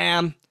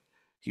 bam.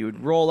 He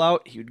would roll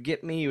out. He would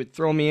get me. He would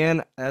throw me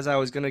in. I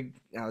would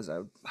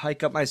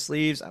hike up my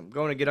sleeves. I'm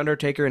going to get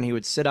Undertaker, and he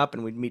would sit up,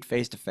 and we'd meet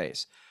face to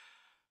face.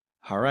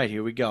 All right,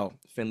 here we go.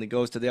 Finlay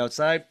goes to the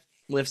outside,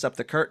 lifts up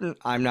the curtain.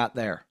 I'm not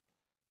there.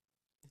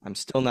 I'm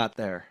still not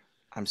there.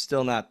 I'm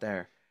still not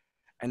there.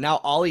 And now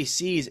all he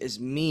sees is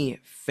me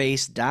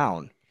face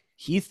down.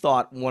 He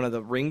thought one of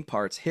the ring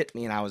parts hit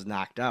me, and I was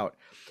knocked out.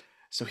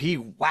 So he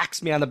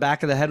whacks me on the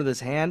back of the head with his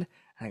hand.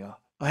 And I go,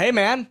 oh, hey,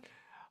 man.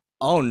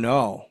 Oh,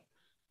 no.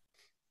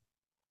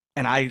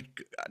 And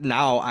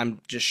now I'm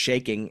just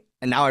shaking.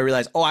 And now I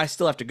realize, oh, I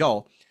still have to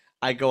go.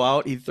 I go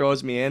out. He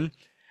throws me in.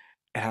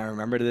 And I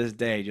remember to this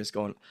day just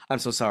going, I'm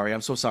so sorry.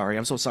 I'm so sorry.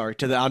 I'm so sorry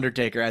to the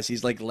Undertaker as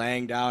he's like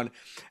laying down.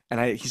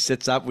 And he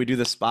sits up. We do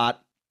the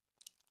spot.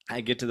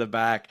 I get to the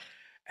back.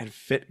 And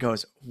Fit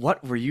goes,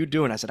 what were you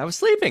doing? I said, I was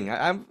sleeping.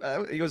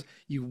 He goes,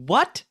 you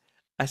what?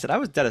 I said, I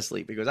was dead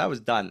asleep. He goes, I was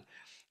done.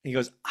 He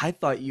goes, I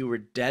thought you were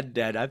dead.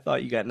 I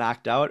thought you got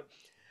knocked out.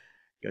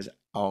 He goes,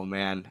 oh,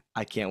 man,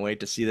 I can't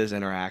wait to see this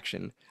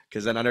interaction.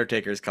 Because then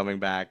Undertaker's coming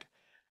back.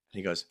 And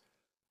he goes,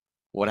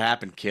 what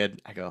happened,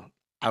 kid? I go,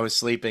 I was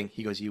sleeping.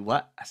 He goes, you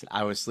what? I said,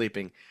 I was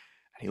sleeping.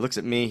 And he looks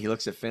at me. He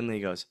looks at Finlay.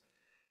 He goes,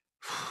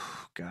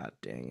 God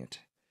dang it.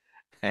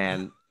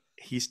 And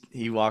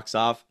he walks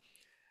off.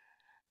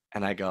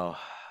 And I go,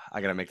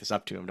 I got to make this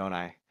up to him, don't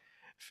I?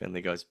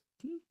 Finlay goes,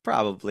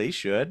 probably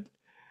should.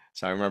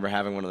 So I remember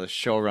having one of the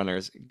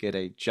showrunners get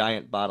a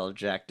giant bottle of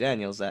Jack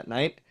Daniels that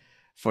night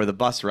for the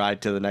bus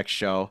ride to the next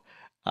show.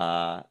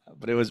 But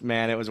it was,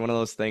 man, it was one of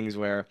those things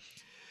where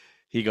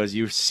he goes,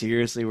 "You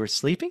seriously were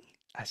sleeping?"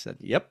 I said,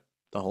 "Yep,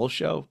 the whole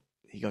show."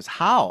 He goes,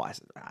 "How?" I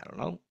said, "I don't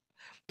know."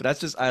 But that's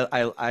just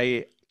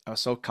I was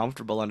so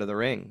comfortable under the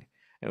ring.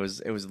 It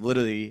was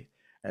literally,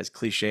 as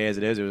cliche as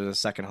it was a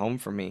second home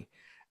for me.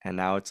 And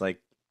now it's like,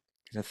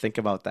 to think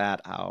about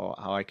that, how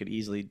I could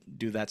easily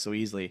do that so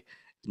easily,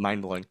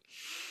 mind blowing.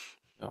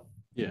 Oh,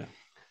 yeah.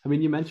 I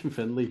mean, you mentioned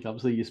Finley.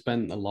 Obviously, you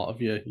spent a lot of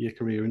your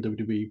career in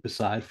WWE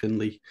beside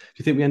Finley. Do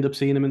you think we end up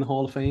seeing him in the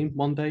Hall of Fame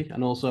one day?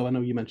 And also, I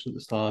know you mentioned at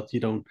the start you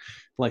don't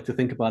like to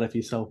think about it for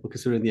yourself, but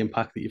considering the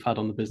impact that you've had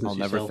on the business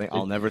yourself,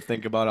 I'll never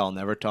think about it. I'll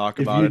never talk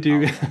if about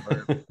you it. I'll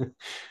do, never.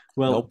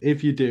 well, Nope.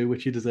 if you do,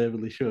 which you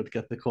deservedly should,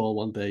 get the call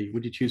one day,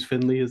 would you choose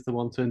Finley as the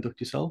one to induct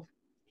yourself?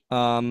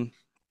 Um,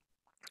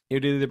 it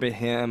would either be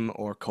him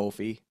or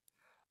Kofi.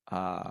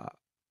 Uh,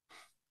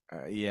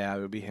 yeah, it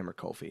would be him or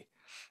Kofi.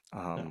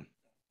 Yeah. Um,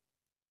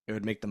 it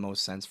would make the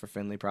most sense for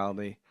Finley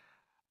probably,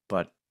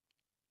 but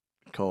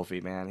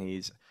Kofi, man,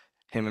 he's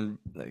him and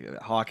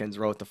Hawkins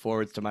wrote the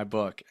forwards to my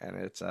book, and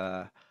it's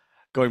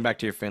going back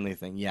to your Finley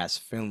thing. Yes,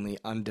 Finley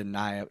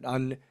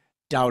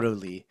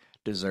undoubtedly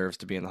deserves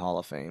to be in the Hall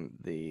of Fame.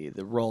 The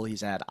role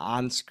he's had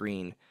on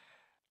screen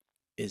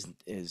is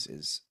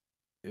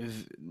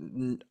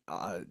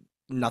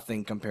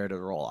nothing compared to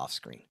the role off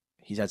screen.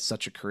 He's had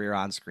such a career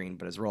on screen,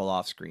 but his role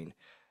off screen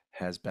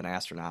has been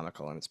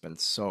astronomical, and it's been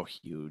so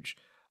huge.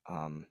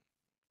 Um,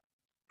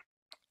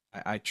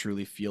 I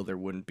truly feel there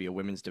wouldn't be a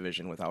women's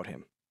division without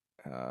him.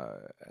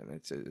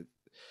 And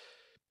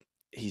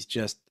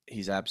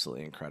he's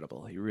absolutely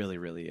incredible. He really,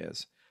 really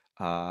is.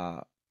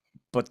 Uh,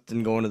 but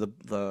then going to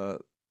the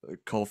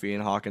Kofi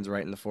and Hawkins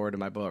right in the forward of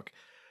my book.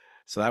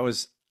 So that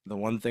was the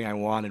one thing I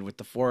wanted with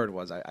the forward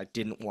was I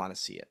didn't want to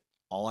see it.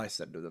 All I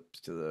said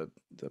to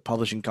the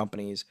publishing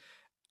companies,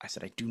 I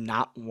said, I do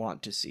not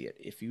want to see it.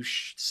 If you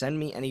send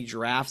me any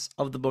drafts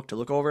of the book to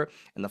look over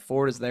and the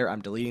forward is there,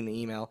 I'm deleting the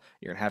email.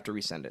 You're going to have to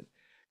resend it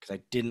because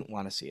I didn't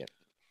want to see it.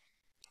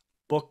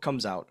 Book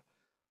comes out.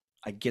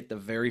 I get the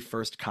very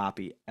first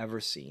copy ever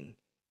seen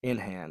in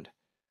hand.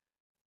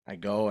 I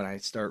go and I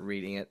start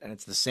reading it, and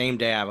it's the same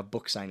day I have a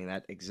book signing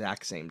that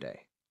exact same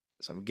day.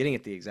 So I'm getting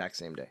it the exact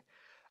same day.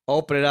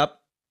 Open it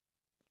up,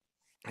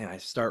 and I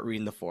start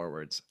reading the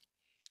forwards.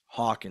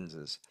 Hawkins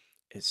is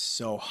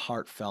so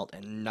heartfelt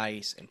and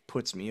nice and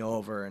puts me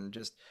over, and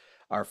just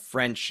our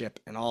friendship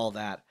and all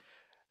that.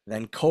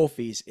 Then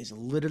Kofi's is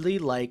literally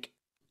like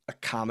a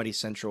Comedy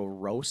Central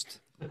roast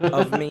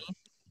of me,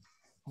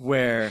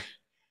 where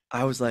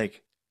I was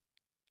like,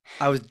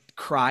 I was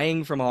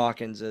crying from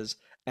Hawkins's,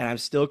 and I'm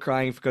still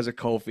crying because of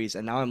Kofi's,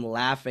 and now I'm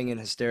laughing and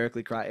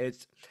hysterically crying.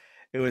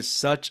 It was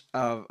such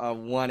a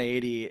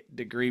 180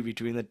 degree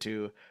between the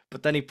two.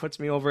 But then he puts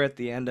me over at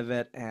the end of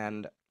it,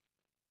 and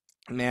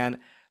man,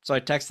 so I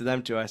texted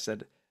them too. I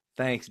said,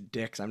 "Thanks,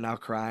 dicks. I'm now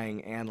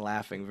crying and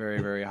laughing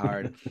very, very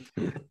hard."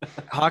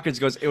 Hawkins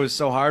goes, "It was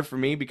so hard for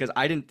me because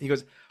I didn't." He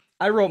goes,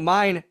 "I wrote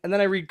mine, and then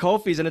I read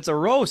Kofi's, and it's a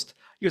roast."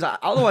 He goes,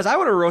 "Otherwise, I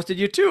would have roasted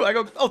you too." I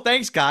go, "Oh,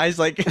 thanks, guys."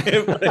 Like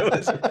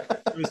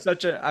it was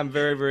such a. I'm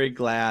very, very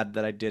glad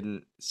that I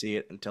didn't see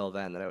it until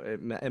then. That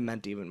it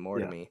meant even more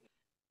to Yeah. me,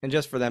 and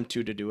just for them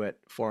two to do it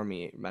for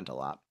me meant a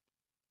lot.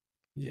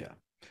 Yeah.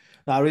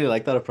 No, I really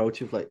like that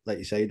approach of like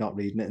you say, not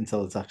reading it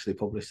until it's actually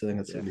published. I think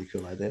that's a Yeah. really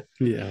cool idea.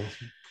 Yeah.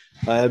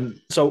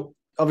 So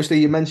obviously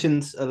you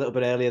mentioned a little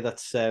bit earlier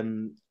that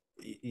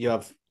you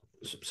have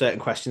certain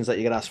questions that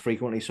you get asked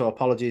frequently. So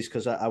apologies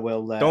because I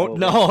will. Don't race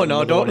no through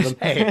no another one don't. of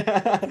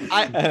them.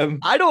 Hey,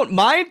 I don't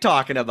mind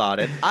talking about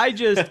it. I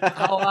just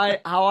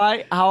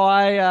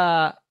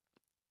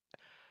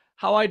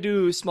how I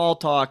do small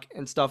talk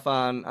and stuff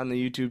on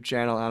the YouTube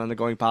channel and on the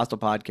Going POSTL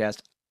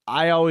podcast.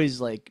 I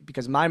always like,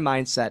 because my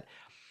mindset,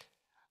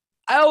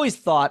 I always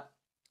thought,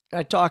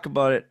 I talk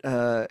about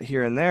it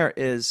here and there,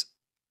 is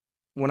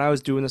when I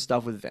was doing the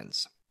stuff with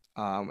Vince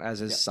as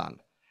his son,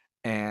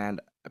 and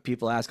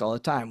people ask all the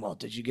time, well,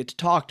 did you get to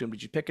talk to him?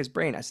 Did you pick his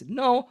brain? I said,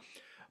 no,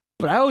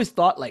 but I always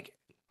thought like,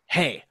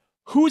 hey,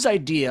 whose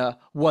idea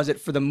was it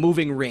for the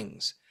moving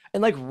rings?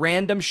 And like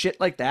random shit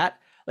like that.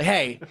 Like,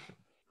 hey,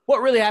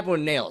 what really happened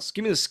with nails?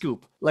 Give me the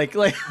scoop. Like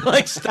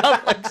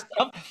stuff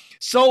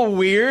so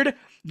weird.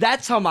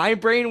 That's how my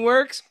brain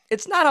works.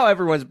 It's not how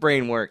everyone's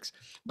brain works,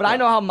 but I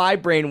know how my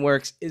brain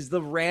works is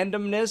the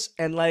randomness.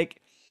 And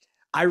like,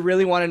 I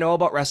really want to know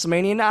about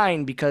WrestleMania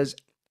 9 because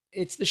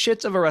it's the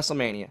shits of a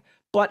WrestleMania.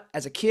 But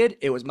as a kid,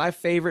 it was my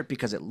favorite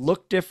because it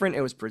looked different.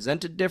 It was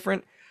presented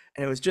different.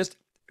 And it was just,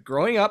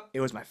 growing up,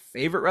 it was my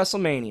favorite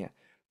WrestleMania.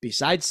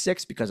 Besides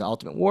 6 because of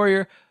Ultimate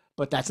Warrior.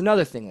 But that's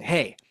another thing. Like,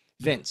 hey,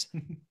 Vince,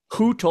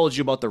 who told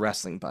you about the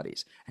wrestling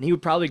buddies? And he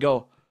would probably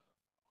go,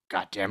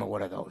 God damn it,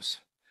 what are those?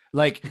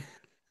 Like,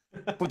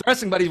 but the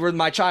wrestling buddies were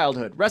my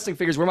childhood. Wrestling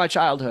figures were my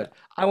childhood.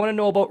 I want to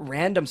know about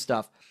random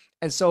stuff.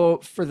 And so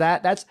for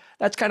that's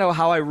kind of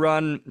how I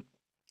run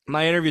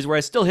my interviews, where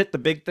I still hit the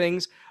big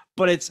things,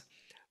 but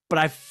but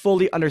I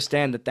fully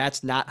understand that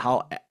that's not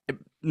how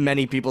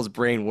many people's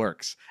brain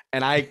works.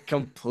 And I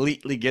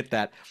completely get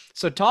that.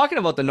 So talking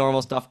about the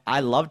normal stuff, I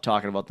love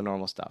talking about the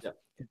normal stuff. Yeah.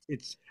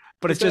 It's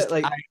but it's just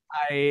like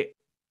I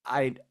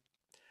I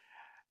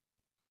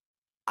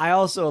I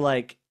also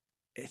like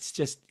it's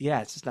just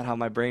not how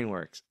my brain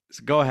works.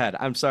 So go ahead.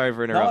 I'm sorry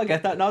for no, I interrupting.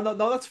 get that. No,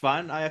 that's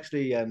fine. I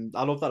actually I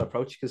love that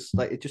approach because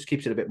like it just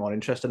keeps it a bit more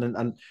interesting.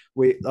 And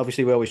we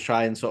always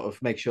try and sort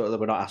of make sure that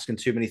we're not asking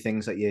too many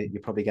things that you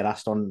probably get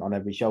asked on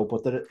every show.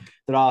 But there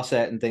are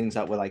certain things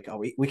that we're like, oh,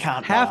 we can't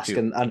not Have ask, to.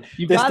 and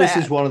You this gotta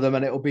is one of them,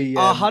 and it'll be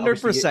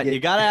 100%. You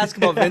gotta ask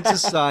about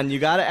Vince's son. You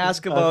gotta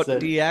ask about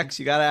it. DX.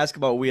 You gotta ask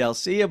about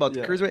WLC, about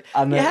the cruiserweight.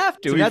 And you have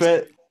to. To be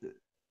fair,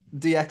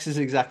 DX is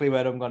exactly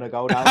where I'm going to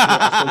go now.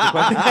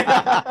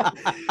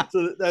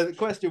 So the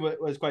question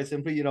was quite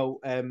simply,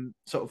 sort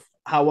of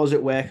how was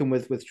it working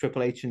with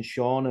Triple H and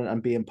Shawn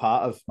and being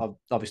part of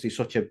obviously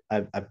such a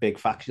big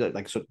faction,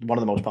 like one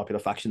of the most popular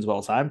factions of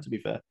all time, to be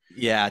fair.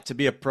 Yeah, to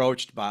be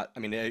approached by, I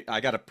mean,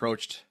 I got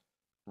approached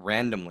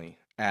randomly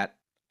at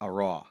a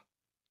Raw,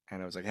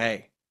 and I was like,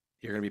 hey,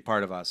 you're going to be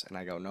part of us. And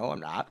I go, no, I'm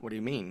not. What do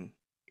you mean?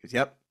 He goes,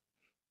 yep,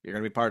 you're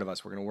going to be part of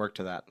us. We're going to work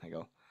to that. And I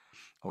go,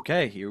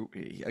 okay, here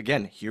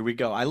we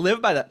go. I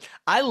live by that.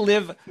 I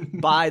live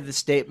by the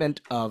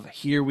statement of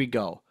here we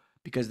go,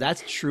 because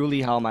that's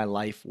truly how my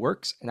life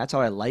works. And that's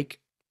how I like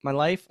my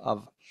life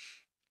I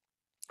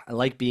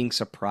like being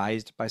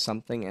surprised by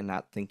something and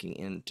not thinking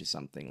into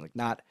something. Like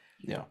not,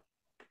 if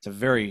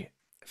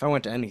I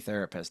went to any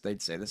therapist,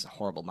 they'd say this is a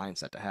horrible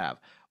mindset to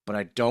have, but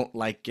I don't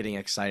like getting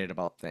excited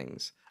about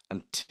things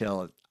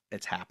until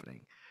it's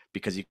happening,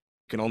 because you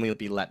can only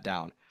be let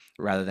down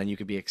rather than you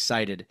could be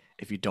excited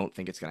if you don't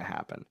think it's going to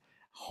happen.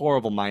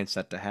 Horrible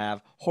mindset to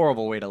have,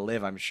 horrible way to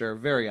live, I'm sure,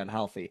 very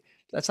unhealthy.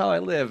 That's how I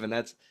live, and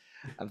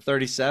I'm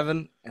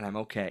 37 and I'm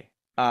okay.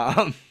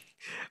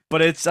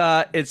 But it's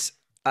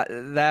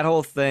that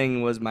whole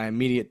thing was my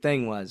immediate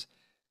thing was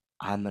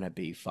I'm going to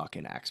be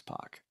fucking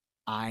X-Pac.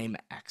 I'm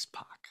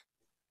X-Pac.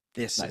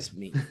 This is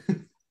me.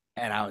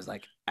 And I was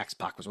like,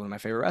 X-Pac was one of my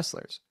favorite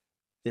wrestlers.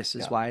 This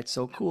is why it's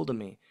so cool to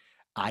me.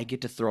 I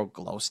get to throw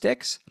glow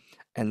sticks.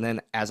 And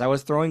then as I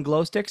was throwing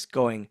glow sticks,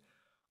 going,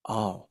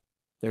 oh,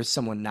 there's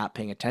someone not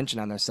paying attention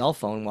on their cell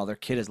phone while their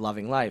kid is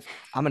loving life.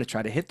 I'm going to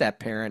try to hit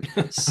that parent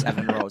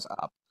 7 rows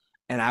up.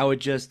 And I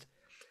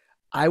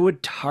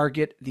would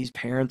target these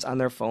parents on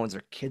their phones.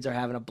 Their kids are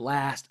having a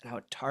blast. And I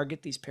would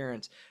target these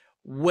parents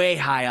way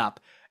high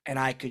up. And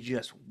I could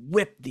just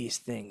whip these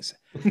things.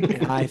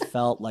 And I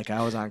felt like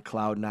I was on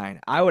cloud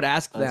 9. I would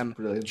ask them,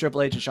 brilliant.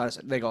 Triple H and Shawn,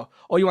 they go,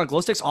 oh, you want glow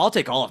sticks? I'll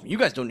take all of them. You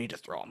guys don't need to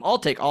throw them. I'll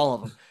take all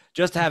of them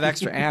just to have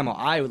extra ammo.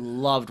 I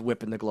loved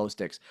whipping the glow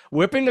sticks.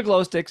 Whipping the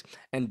glow sticks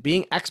and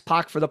being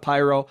X-Pac for the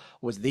pyro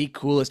was the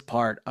coolest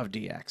part of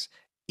DX.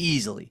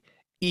 Easily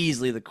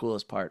the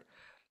coolest part.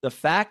 The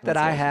fact that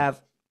I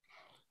have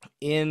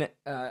in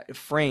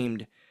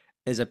framed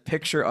is a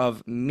picture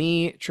of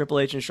me, Triple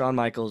H, and Shawn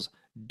Michaels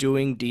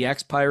doing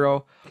DX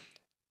pyro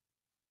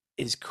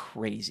is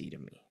crazy to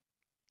me.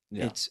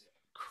 Yeah. It's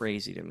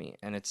crazy to me,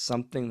 and it's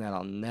something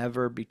that'll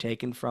never be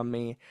taken from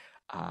me.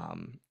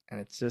 And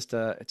it's just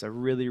it's a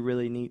really,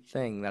 really neat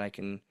thing that I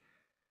can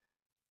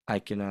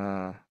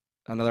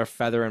another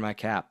feather in my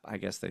cap, I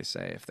guess they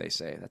say, if they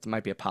say that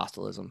might be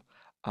apostolism.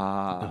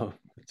 No,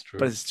 that's true.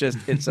 But it's just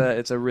it's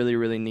a really,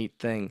 really neat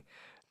thing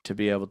to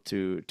be able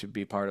to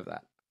be part of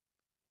that.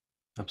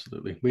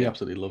 Absolutely. We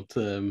absolutely loved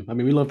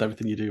we loved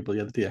everything you do, but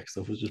the DX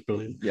stuff was just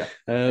brilliant. Yeah.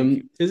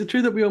 Is it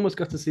true that we almost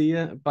got to see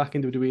you back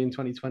in WWE in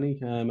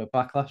 2020 at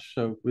Backlash?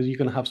 So was you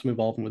going to have some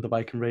involvement with the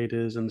Viking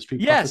Raiders and the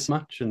Street Profits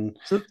match? And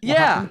so,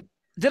 happened?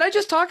 Did I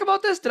just talk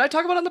about this? Did I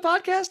talk about it on the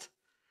podcast?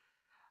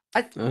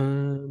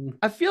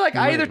 I feel like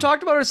I either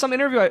talked about it or some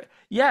interview.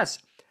 Yes,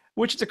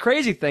 which is a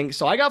crazy thing.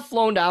 So I got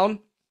flown down,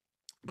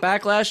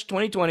 Backlash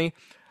 2020.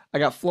 I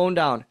got flown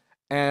down.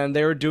 And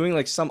they were doing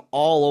like some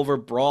all-over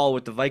brawl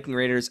with the Viking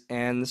Raiders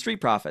and the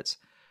Street Profits.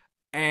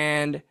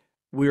 And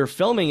we were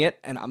filming it,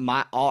 and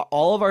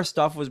all of our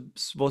stuff was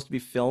supposed to be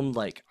filmed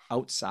like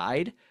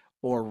outside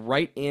or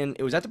right in.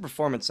 It was at the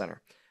Performance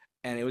Center,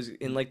 and it was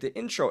in like the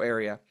intro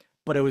area.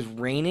 But it was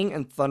raining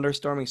and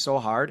thunderstorming so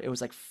hard, it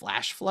was like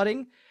flash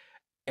flooding,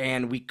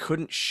 and we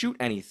couldn't shoot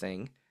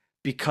anything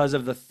because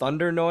of the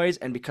thunder noise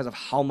and because of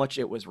how much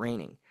it was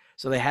raining.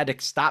 So they had to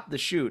stop the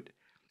shoot.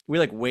 We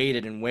like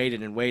waited and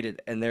waited and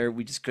waited, and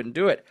we just couldn't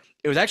do it.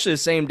 It was actually the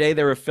same day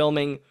they were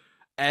filming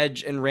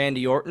Edge and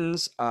Randy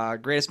Orton's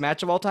greatest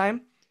match of all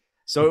time.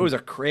 So it was a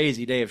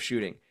crazy day of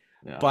shooting.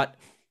 Yeah. But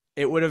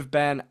I would have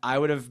been,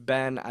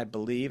 I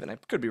believe, and I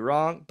could be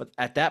wrong, but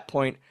at that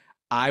point,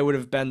 I would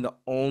have been the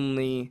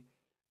only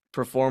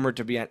performer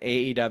to be on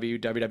AEW,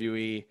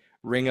 WWE,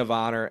 Ring of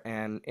Honor,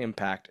 and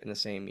Impact in the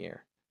same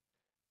year.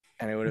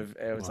 And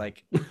it was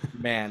like,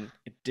 man,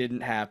 it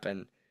didn't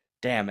happen.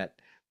 Damn it.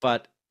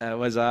 But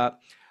I'm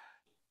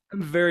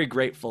very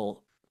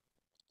grateful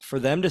for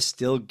them to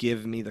still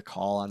give me the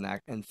call on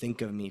that and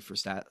think of me for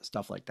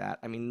stuff like that.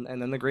 I mean, and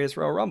then the Greatest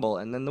Royal Rumble,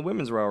 and then the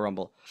Women's Royal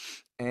Rumble,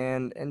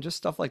 and just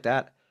stuff like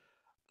that.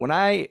 When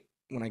I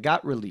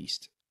got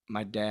released,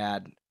 my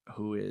dad,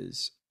 who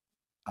is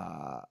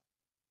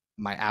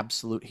my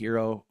absolute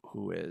hero,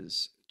 who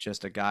is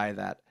just a guy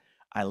that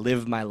I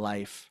live my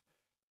life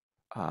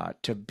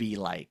to be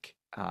like.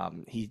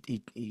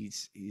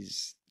 He's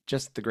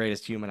just the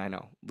greatest human I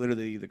know.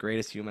 Literally the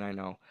greatest human I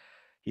know.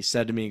 He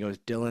said to me, he goes,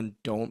 Dylan,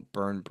 don't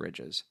burn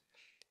bridges.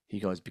 He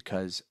goes,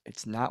 because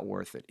it's not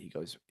worth it. He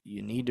goes,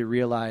 you need to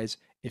realize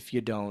if you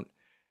don't,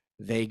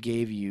 they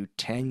gave you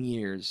 10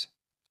 years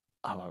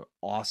of an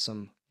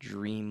awesome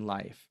dream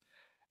life.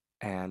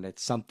 And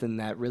it's something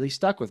that really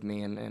stuck with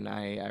me. And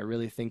I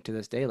really think to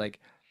this day, like,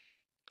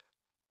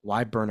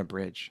 why burn a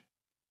bridge?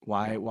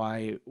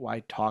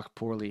 Why talk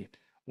poorly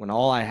when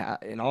all I have,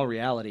 in all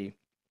reality,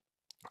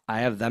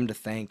 I have them to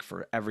thank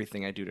for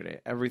everything I do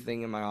today.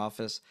 Everything in my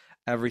office,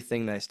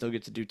 everything that I still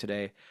get to do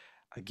today.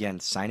 Again,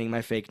 signing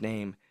my fake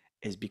name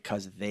is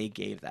because they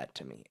gave that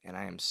to me. And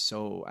I'm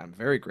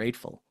very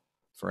grateful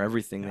for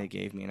everything they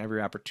gave me and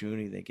every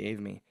opportunity they gave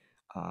me.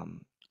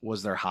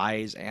 Was there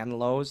highs and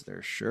lows?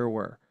 There sure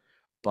were.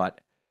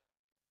 But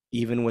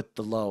even with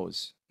the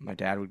lows, my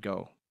dad would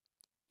go,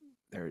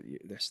 they're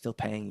still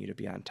paying you to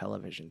be on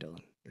television,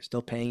 Dylan. They're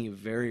still paying you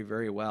very,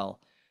 very well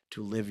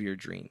to live your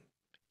dream.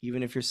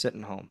 Even if you're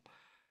sitting home,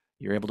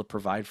 you're able to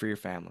provide for your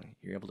family.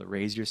 You're able to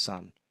raise your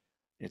son.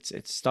 It's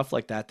stuff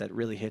like that that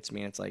really hits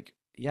me. And it's like,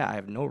 yeah, I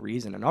have no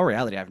reason. In all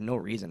reality, I have no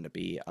reason to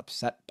be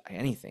upset by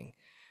anything.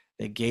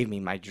 They gave me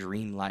my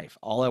dream life.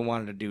 All I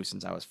wanted to do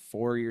since I was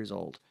 4 years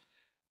old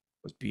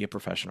was be a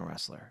professional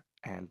wrestler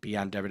and be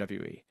on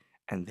WWE.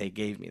 And they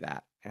gave me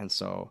that. And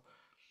so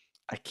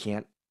I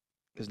can't,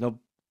 there's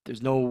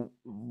no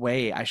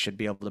way I should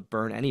be able to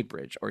burn any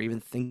bridge or even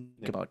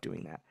think about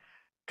doing that.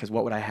 Because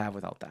what would I have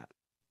without that?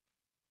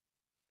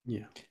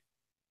 Yeah.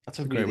 That's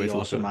a Great way really to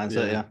look awesome at it.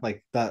 mindset. Yeah.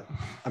 Like that.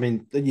 I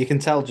mean, you can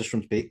tell just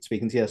from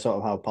speaking to you sort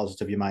of how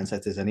positive your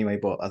mindset is anyway.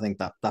 But I think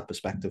that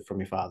perspective from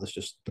your father's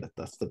just,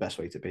 that's the best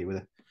way to be with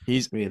it.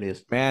 He's Really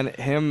is. Man,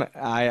 him,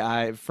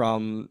 I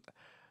from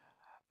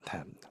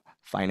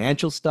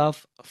financial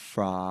stuff,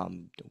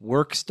 from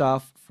work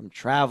stuff, from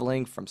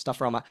traveling, from stuff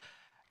from my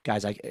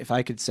guys. If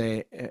I could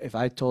say, if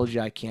I told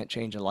you I can't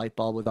change a light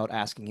bulb without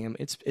asking him,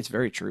 it's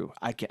very true.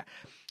 I can't.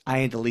 I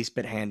ain't the least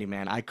bit handy,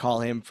 man. I call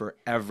him for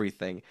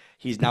everything.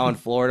 He's now in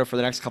Florida for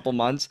the next couple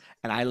months,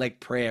 and I like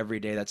pray every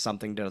day that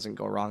something doesn't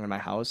go wrong in my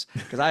house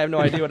because I have no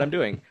idea what I'm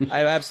doing. I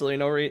have absolutely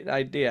no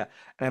idea.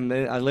 And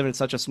I live in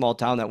such a small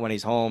town that when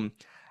he's home,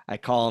 I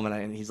call him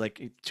and he's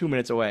like 2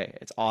 minutes away.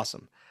 It's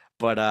awesome.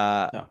 But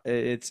Yeah.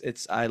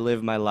 it's I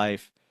live my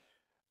life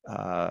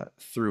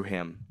through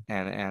him,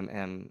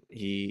 and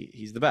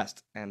he's the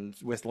best. And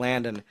with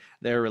Landon,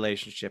 their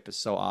relationship is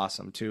so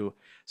awesome too.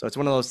 So it's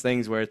one of those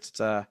things where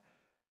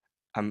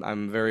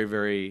I'm very,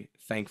 very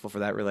thankful for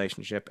that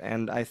relationship,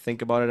 and I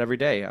think about it every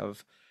day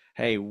of,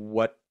 hey,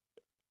 what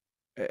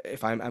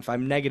if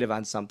I'm negative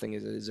on something,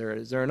 is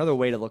there another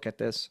way to look at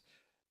this?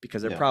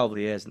 Because there Yeah.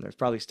 probably is, and there's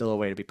probably still a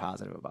way to be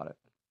positive about it.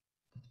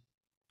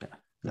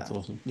 That's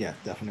awesome. Yeah,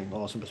 definitely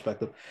awesome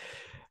perspective.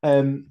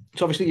 So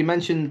obviously you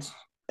mentioned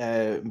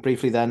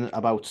briefly then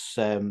about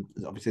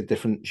obviously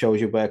different shows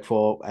you work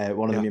for.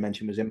 One of them Yeah. you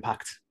mentioned was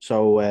Impact.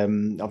 So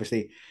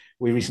obviously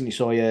we recently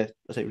saw you.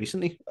 Was it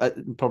recently?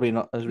 Probably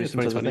not as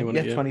recent as I 2020, think. wasn't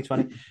Yeah, it?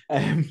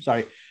 Yeah. 2020.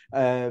 Sorry.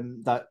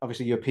 That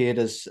obviously you appeared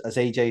as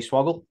AJ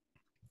Swoggle.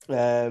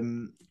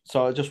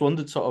 So I just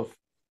wondered sort of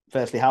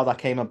firstly how that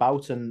came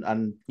about,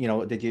 and you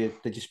know, did you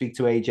speak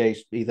to AJ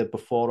either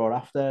before or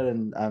after,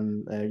 and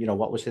you know,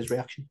 what was his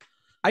reaction?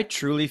 I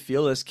truly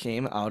feel this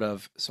came out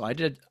of, so I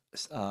did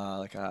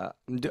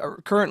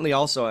currently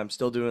also I'm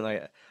still doing,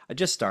 like, I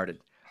just started.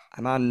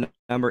 I'm on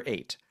number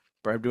 8,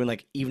 but I'm doing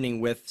like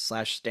evening with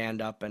slash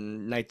stand up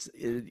and nights,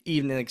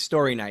 evening, like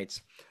story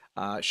nights,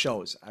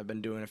 shows. I've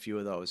been doing a few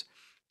of those,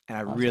 and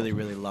I That's really, awesome.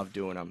 really love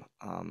doing them.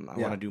 I want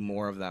Yeah. to do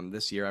more of them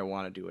this year. I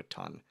want to do a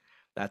ton.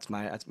 That's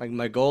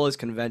my goal is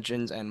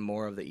conventions and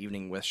more of the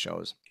evening with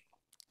shows.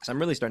 So I'm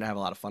really starting to have a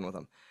lot of fun with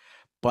them.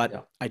 But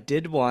Yeah. I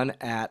did one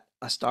at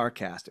a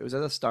Starcast. It was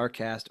at a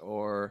Starcast,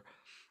 or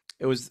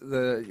it was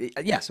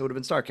yes, it would have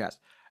been Starcast.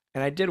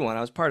 And I did one.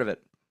 I was part of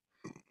it.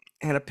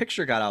 And a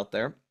picture got out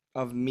there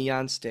of me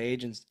on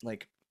stage, and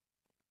like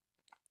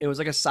it was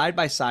like a side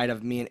by side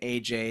of me and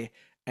AJ,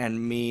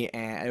 and me,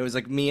 and it was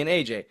like me and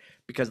AJ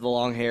because of the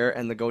long hair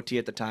and the goatee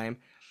at the time.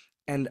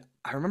 And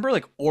I remember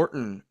like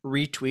Orton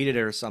retweeted it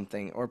or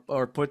something,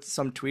 or put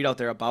some tweet out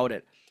there about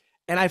it.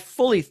 And I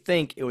fully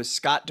think it was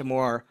Scott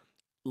Demore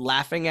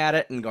laughing at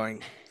it and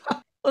going,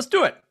 let's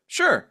do it.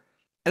 Sure.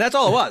 And that's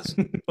all it was.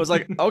 It was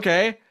like,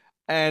 okay.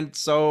 And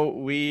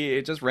so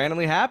it just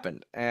randomly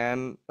happened.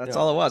 And that's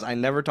Yeah. all it was. I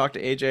never talked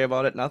to AJ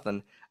about it,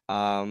 nothing.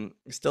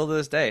 Still to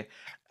this day.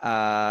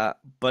 But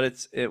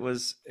it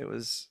was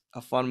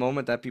a fun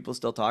moment that people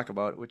still talk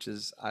about, which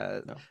is,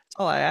 Yeah. that's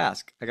all I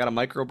ask. I got a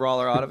micro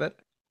brawler out of it,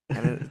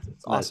 and it's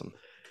Nice. awesome.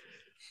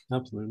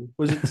 Absolutely.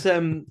 Was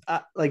it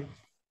like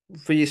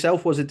for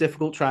yourself? Was it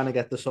difficult trying to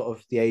get the sort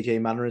of the AJ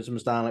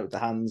mannerisms down, like with the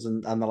hands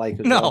and the like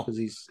as well? No, Because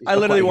he's I got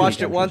literally quite a unique watched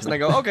it entrance, once and I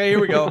isn't go, okay, here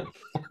we go.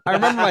 I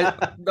remember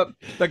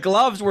he? the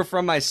gloves were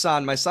from my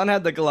son. My son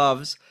had the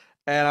gloves,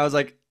 and I was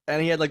like,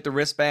 and he had like the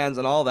wristbands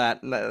and all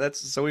that, and that's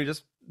so we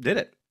just did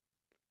it.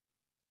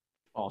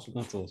 Awesome.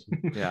 That's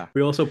awesome. Yeah.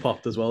 We also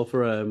popped as well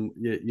for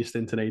your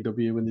stint in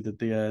AW when you did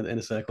the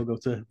Inner Circle go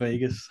to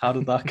Vegas. How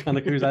did that kind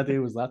of whose idea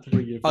was that to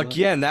bring you for that?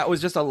 Again, that was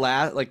just a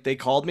last. Like they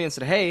called me and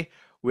said, "Hey,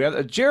 we have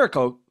a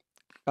Jericho."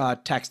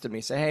 Texted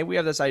me, say, "Hey, we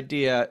have this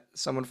idea.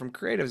 Someone from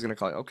creative is gonna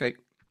call you." Okay,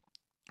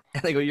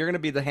 and they go, "You're gonna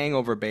be the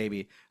Hangover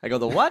baby." I go,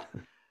 "The what?"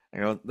 I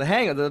go,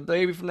 the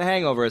baby from the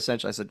Hangover."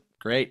 Essentially, I said,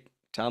 "Great.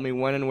 Tell me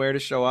when and where to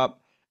show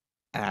up."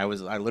 And I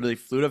literally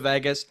flew to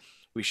Vegas.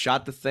 We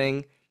shot the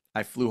thing.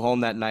 I flew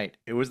home that night.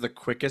 It was the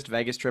quickest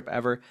Vegas trip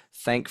ever,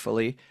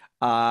 thankfully.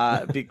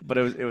 But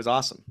it was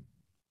awesome.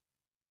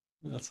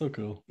 That's so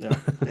cool. Yeah,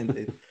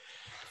 indeed.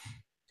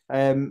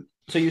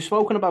 So you've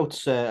spoken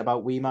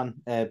about Wee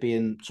Man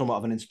being somewhat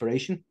of an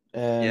inspiration.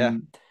 Yeah.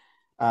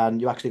 And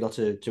you actually got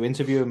to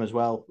interview him as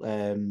well.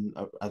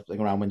 I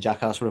think around when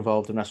Jackass were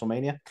involved in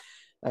WrestleMania.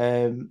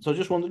 So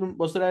just wondering,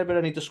 was there ever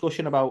any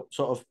discussion about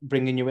sort of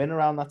bringing you in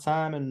around that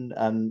time, and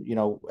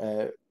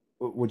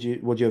would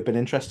you have been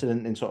interested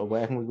in sort of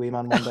working with Wee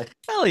Man one day?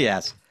 Hell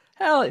yes.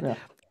 Hell, Yeah.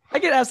 I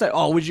get asked that.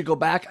 Oh, would you go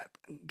back,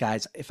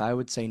 guys? If I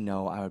would say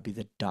no, I would be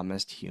the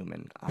dumbest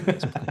human on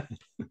this planet.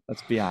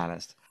 Let's be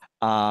honest.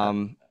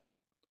 Yeah,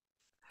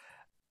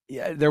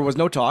 there was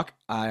no talk.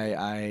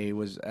 I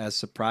was as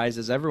surprised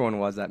as everyone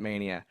was at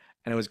Mania,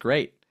 and it was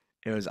great.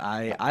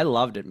 I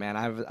loved it, man.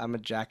 I'm a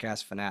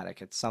Jackass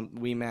fanatic. It's some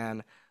Wee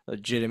Man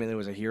legitimately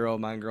was a hero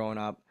of mine growing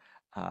up,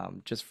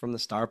 just from the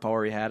star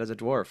power he had as a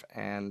dwarf,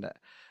 and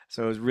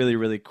so it was really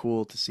really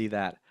cool to see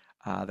that.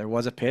 There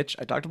was a pitch.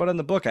 I talked about it in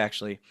the book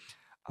actually.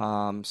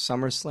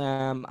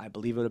 SummerSlam, I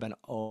believe it would have been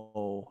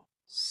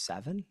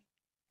 '07,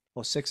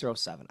 '06 or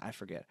 '07. I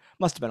forget.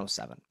 Must have been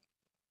 '07.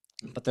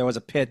 But there was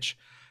a pitch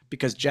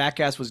because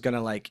Jackass was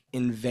gonna like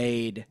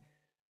invade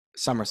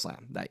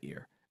SummerSlam that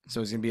year. So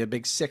it was gonna be a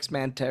big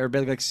 6-man tag or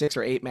big like 6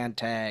 or 8 man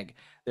tag.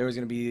 There was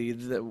gonna be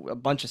a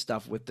bunch of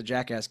stuff with the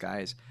Jackass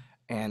guys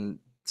and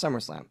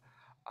SummerSlam.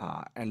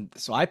 And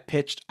so I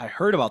pitched. I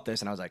heard about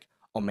this and I was like,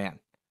 oh man,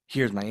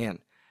 here's my in.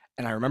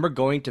 And I remember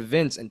going to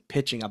Vince and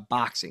pitching a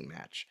boxing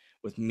match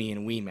with me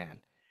and Wee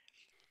Man.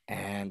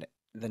 And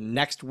the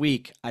next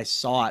week, I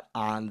saw it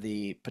on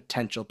the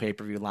potential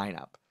pay-per-view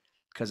lineup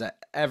because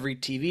every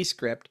TV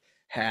script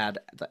had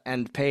the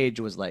end page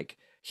was like,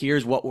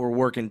 here's what we're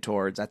working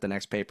towards at the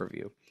next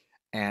pay-per-view.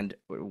 And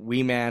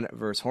Wee Man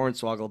versus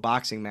Hornswoggle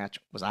boxing match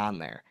was on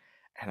there.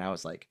 And I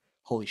was like,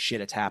 holy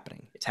shit, it's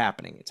happening. It's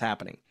happening. It's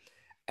happening.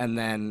 And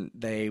then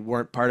they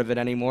weren't part of it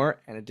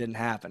anymore and it didn't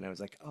happen. It was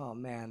like, oh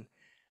man,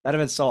 that'd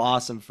have been so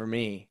awesome for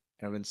me.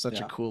 It would have been such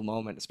a cool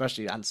moment,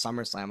 especially on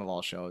SummerSlam of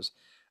all shows.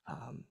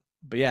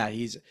 But yeah,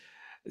 he's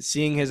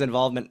seeing his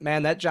involvement.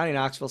 Man, that Johnny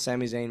Knoxville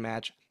Sami Zayn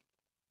match,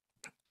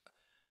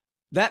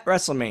 that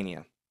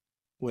WrestleMania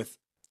with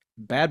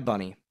Bad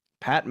Bunny,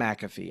 Pat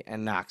McAfee,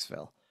 and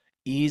Knoxville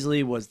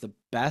easily was the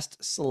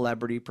best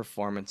celebrity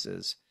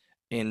performances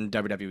in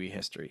WWE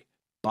history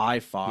by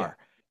far. Yeah.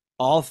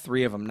 All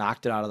three of them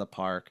knocked it out of the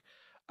park.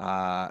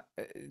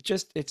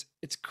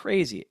 It's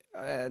crazy.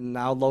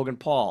 Now Logan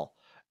Paul,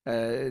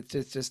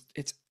 it's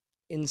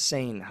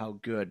insane how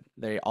good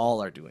they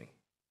all are doing.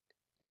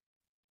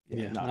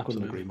 Yeah, no, I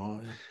couldn't agree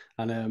more. Yeah.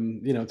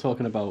 And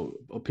talking about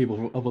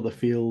people of other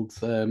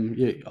fields,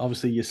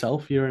 obviously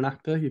yourself, you're an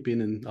actor. You've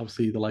been in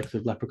obviously the likes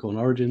of Leprechaun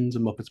Origins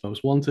and Muppets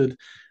Most Wanted.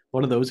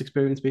 What are those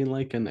experiences been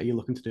like? And are you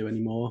looking to do any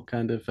more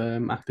kind of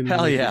acting?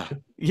 Hell yeah,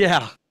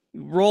 yeah.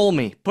 Roll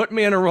me, put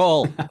me in a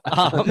role.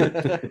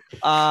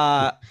 Yeah,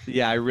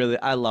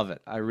 I love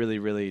it. I really,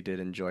 really did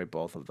enjoy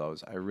both of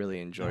those. I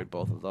really enjoyed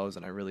both of those,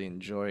 and I really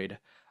enjoyed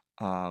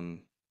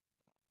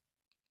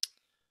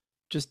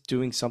just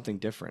doing something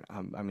different.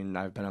 I mean,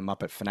 I've been a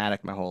Muppet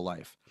fanatic my whole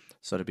life,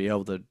 so to be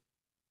able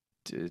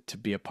to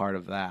be a part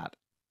of that,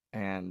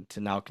 and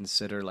to now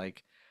consider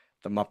like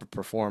the Muppet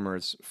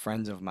performers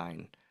friends of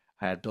mine.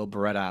 I had Bill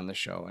Beretta on the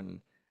show, and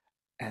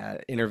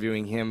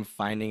interviewing him,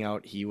 finding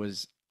out he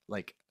was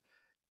like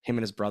him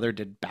and his brother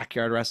did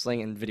backyard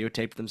wrestling and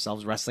videotaped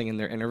themselves wrestling in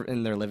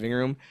their living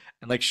room,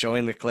 and like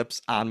showing the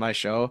clips on my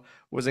show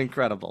was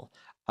incredible.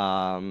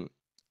 So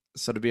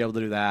to be able to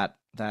do that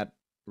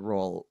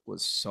role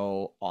was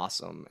so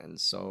awesome and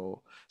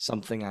so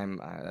something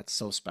that's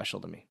so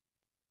special to me.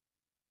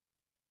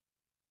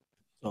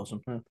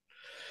 Awesome.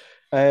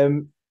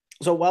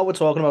 So while we're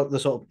talking about the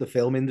sort of the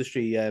film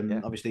industry,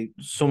 obviously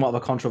somewhat of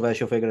a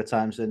controversial figure at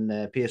times,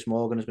 and Piers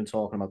Morgan has been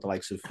talking about the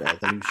likes of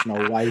the new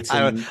Snow White.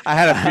 And, I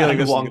had a feeling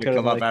this was going to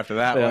come up after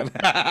that one.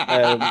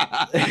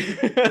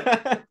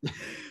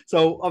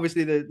 So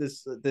obviously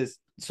there's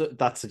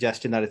that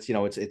suggestion that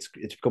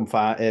it's become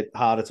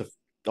harder to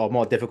or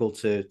more difficult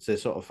to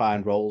sort of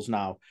find roles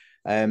now.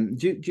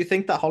 Do you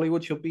think that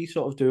Hollywood should be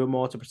sort of doing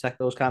more to protect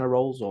those kind of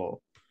roles, or?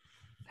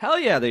 Hell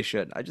yeah, they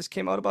should. I just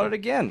came out about it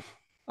again.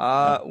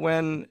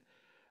 When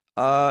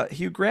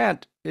Hugh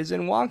Grant is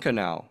in Wonka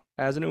now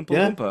as an Oompa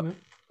Loompa. Yeah.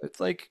 It's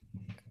like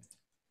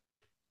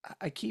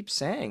I keep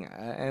saying,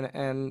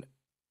 and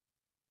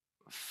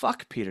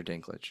fuck Peter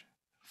Dinklage.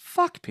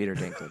 Fuck Peter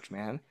Dinklage,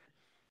 man.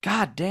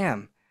 God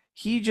damn.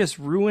 he just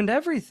ruined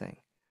everything,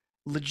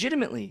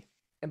 legitimately.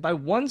 And by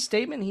one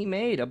statement he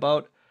made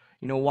about,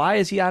 why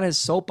is he on his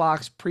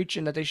soapbox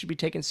preaching that they should be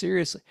taken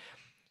seriously?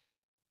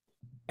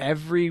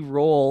 Every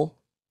role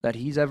that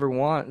he's ever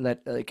won,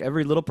 that like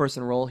every little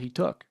person role he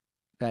took,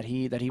 that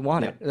he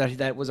wanted,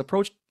 that was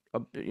approached,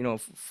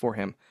 for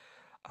him.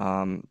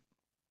 Um,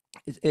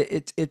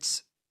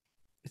 it's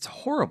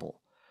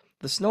horrible.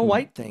 The Snow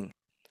White thing,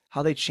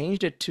 how they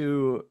changed it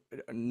to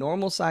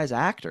normal size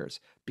actors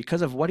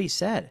because of what he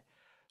said,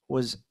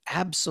 was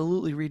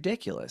absolutely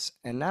ridiculous.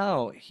 And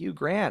now Hugh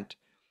Grant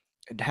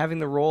having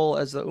the role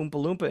as the Oompa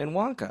Loompa in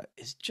Wonka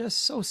is just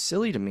so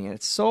silly to me, and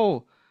it's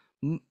so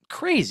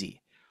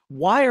crazy.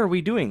 Why are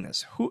we doing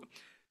this? Who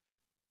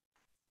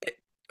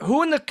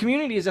in the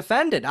community is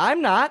offended?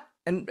 I'm not.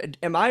 And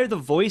am I the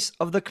voice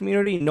of the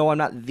community? No, I'm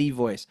not the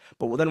voice.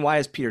 But well, then why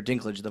is Peter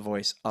Dinklage the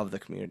voice of the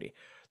community?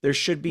 There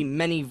should be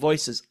many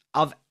voices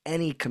of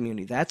any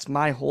community. That's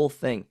my whole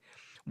thing.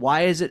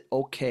 Why is it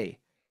okay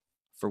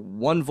for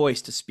one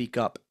voice to speak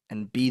up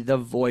and be the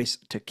voice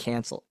to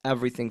cancel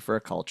everything for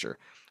a culture,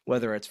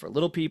 whether it's for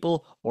little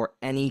people or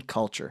any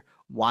culture?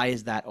 Why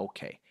is that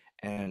okay?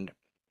 And,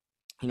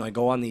 I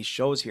go on these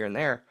shows here and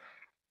there,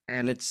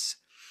 and it's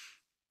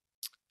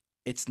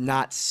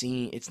not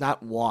seen, it's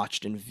not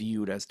watched and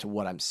viewed as to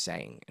what I'm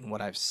saying and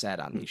what I've said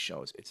on these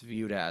shows. It's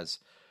viewed as,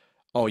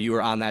 oh, you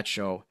were on that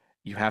show,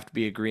 you have to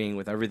be agreeing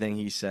with everything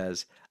he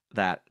says.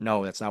 That,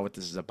 no, that's not what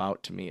this is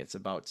about to me. It's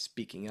about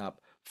speaking up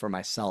for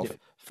myself,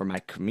 for my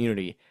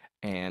community,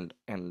 and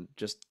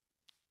just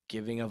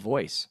giving a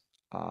voice.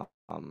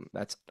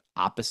 That's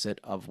opposite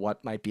of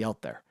what might be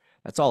out there.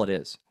 That's all it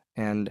is.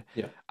 And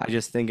I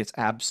just think it's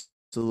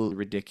absolutely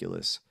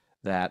ridiculous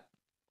that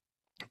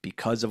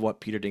because of what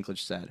Peter Dinklage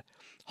said,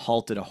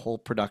 halted a whole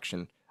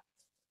production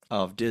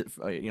of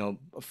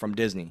from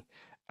Disney,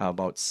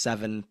 about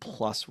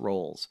 7+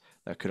 roles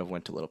that could have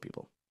went to little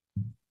people.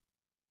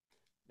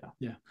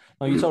 Yeah.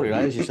 No, you're totally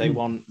right. As you say,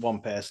 one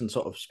person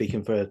sort of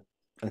speaking for an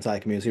entire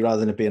community rather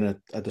than it being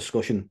a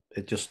discussion.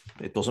 It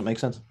doesn't make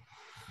sense.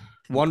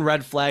 One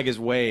red flag is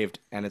waved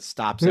and it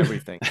stops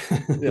everything.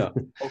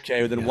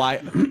 Okay, then why?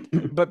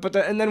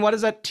 And then what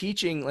is that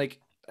teaching? Like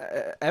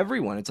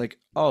everyone, it's like,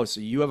 oh, so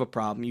you have a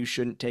problem. You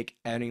shouldn't take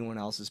anyone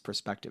else's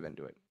perspective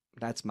into it.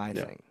 That's my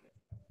thing.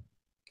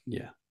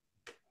 Yeah.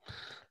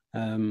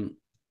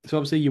 So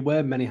obviously you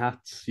wear many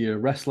hats. You're a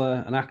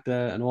wrestler, an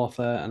actor, an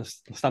author, and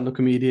a stand-up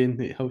comedian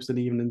that you hosted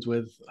evenings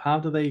with. How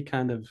do they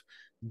kind of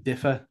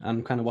differ,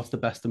 and kind of what's the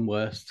best and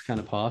worst kind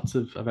of parts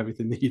of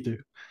everything that you do?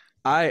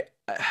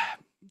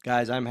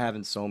 Guys, I'm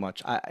having so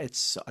much.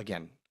 It's,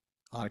 again,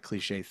 a lot of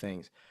cliche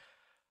things.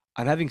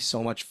 I'm having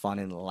so much fun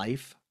in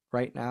life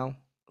right now,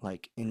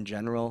 like in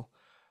general,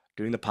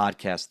 doing the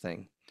podcast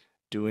thing,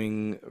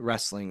 doing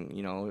wrestling,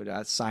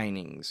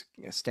 signings,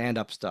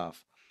 stand-up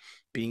stuff,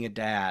 being a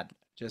dad,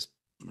 just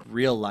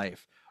real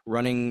life,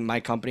 running my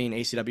company in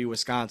ACW,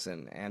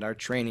 Wisconsin, and our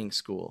training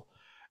school.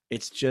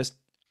 It's just,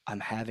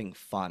 I'm having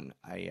fun.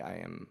 I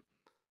am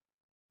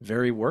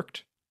very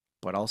worked,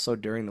 but also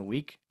during the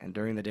week and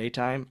during the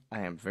daytime,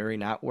 I am very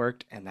not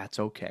worked, and that's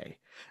okay.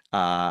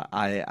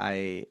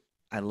 I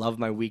love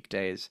my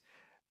weekdays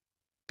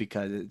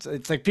because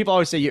it's like people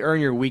always say you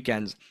earn your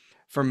weekends.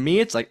 For me,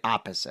 it's like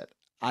opposite.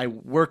 I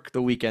work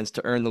the weekends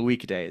to earn the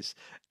weekdays,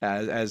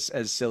 as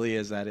silly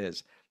as that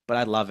is. But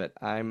I love it.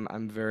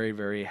 I'm very,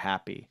 very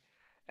happy.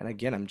 And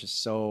again, I'm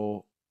just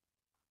so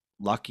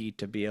lucky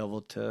to be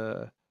able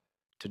to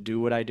do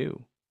what I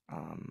do.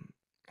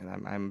 And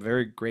I'm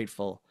very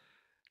grateful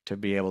to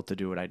be able to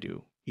do what I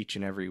do each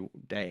and every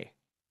day.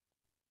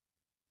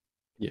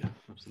 Yeah,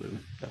 absolutely,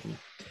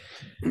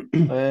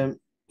 definitely.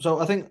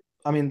 So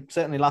I mean,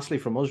 certainly, lastly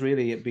from us,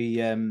 really, it'd be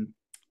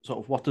sort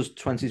of what does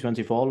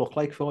 2024 look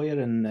like for you,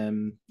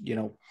 and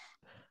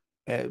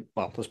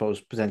well, I suppose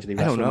potentially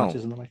wrestling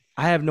matches and the like.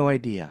 I have no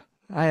idea.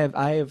 I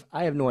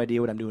have no idea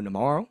what I'm doing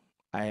tomorrow.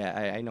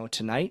 I know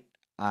tonight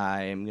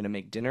I am gonna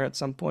make dinner at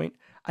some point.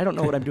 I don't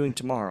know what I'm doing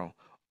tomorrow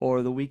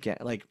or the weekend.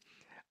 Like,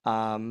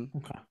 Okay.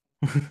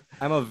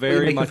 I'm a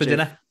very much for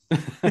dinner.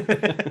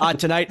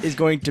 Tonight is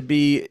going to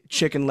be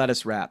chicken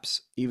lettuce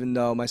wraps. Even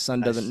though my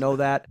son doesn't know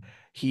that,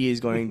 he is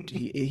going to,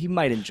 he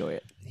might enjoy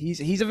it.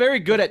 He's a very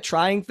good at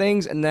trying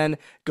things and then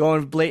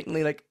going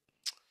blatantly like,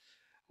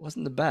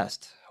 wasn't the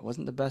best. It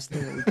wasn't the best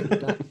thing that we could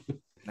have done.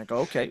 And I go,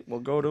 okay, we'll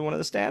go to one of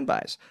the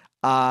standbys.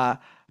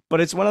 But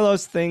it's one of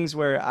those things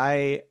where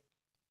I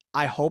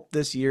hope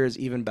this year is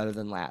even better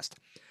than last.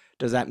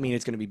 Does that mean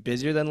it's going to be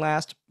busier than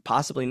last?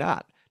 Possibly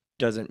not.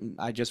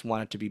 I just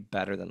want it to be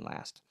better than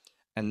last.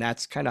 And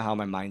that's kind of how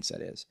my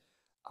mindset is.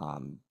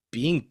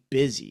 Being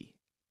busy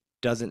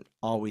doesn't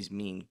always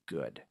mean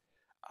good.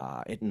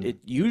 It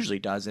usually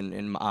does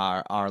in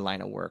our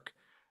line of work.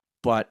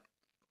 But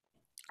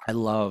I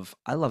love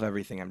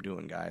everything I'm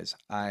doing, guys.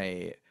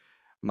 My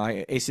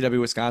ACW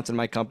Wisconsin,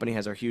 my company,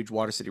 has our huge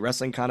Water City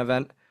Wrestling Con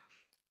event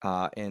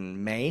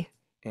in May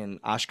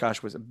in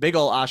Oshkosh, was a big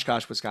old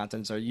Oshkosh,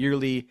 Wisconsin. It's our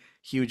yearly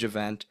huge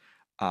event.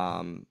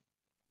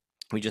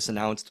 We just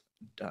announced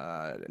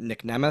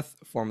Nick Nemeth,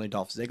 formerly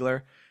Dolph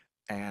Ziggler,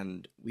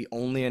 and we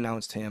only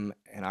announced him,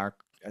 and our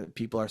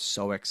people are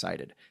so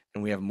excited.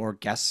 And we have more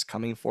guests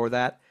coming for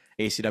that.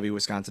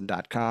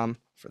 acwwisconsin.com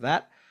for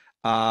that.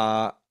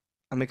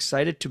 I'm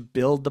excited to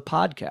build the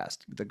podcast,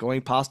 the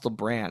Going Postal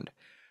brand.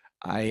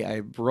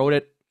 I wrote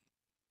it.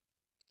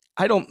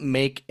 I don't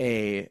make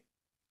a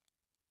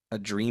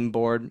dream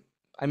board.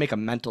 I make a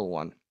mental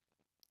one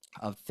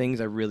of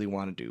things I really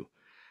want to do.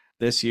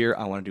 This year,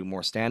 I want to do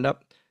more stand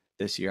up.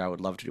 This year, I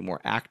would love to do more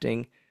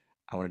acting.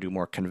 I want to do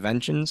more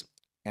conventions,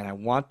 and I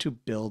want to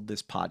build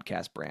this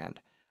podcast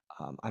brand.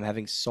 I'm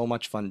having so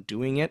much fun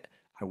doing it.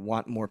 I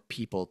want more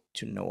people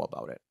to know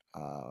about it.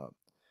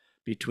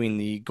 Between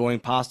the Going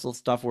Postal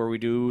stuff where we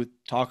do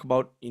talk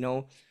about,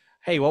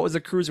 hey, what was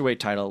the cruiserweight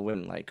title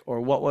win like,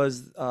 or what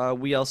was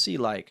WLC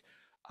like,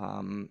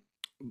 um,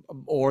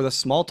 or the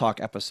small talk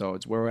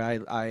episodes where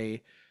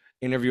I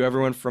interview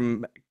everyone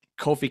from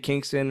Kofi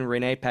Kingston,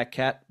 Renee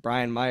Paquette,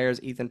 Brian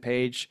Myers, Ethan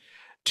Page,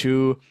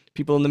 to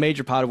people in the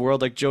major pod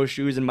world like Joe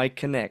Shoes and Mike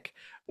Kinnick,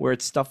 where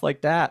it's stuff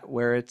like that,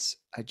 where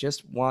I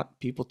just want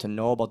people to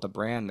know about the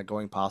brand, the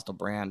Going Postal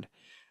brand,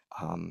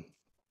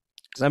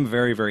 because I'm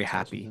very, very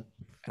happy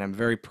and I'm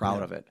very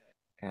proud of it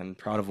and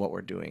proud of what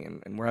we're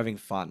doing, and we're having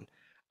fun.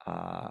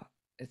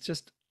 It's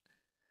just,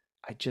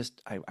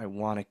 I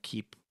want to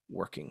keep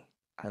working.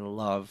 I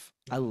love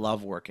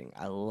working.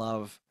 I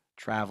love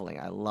traveling.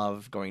 I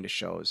love going to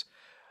shows.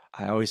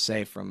 I always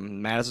say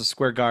from Madison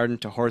Square Garden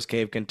to Horse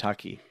Cave,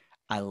 Kentucky,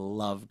 I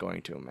love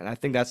going to them. And I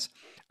think that's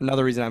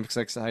another reason I'm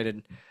so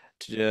excited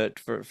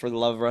for the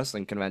Love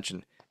Wrestling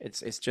convention.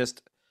 It's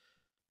just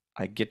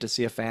I get to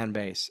see a fan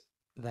base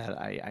that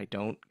I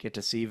don't get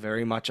to see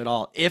very much at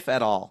all, if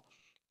at all.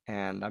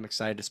 And I'm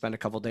excited to spend a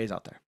couple days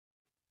out there.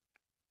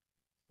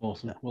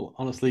 Awesome. Well,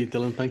 honestly,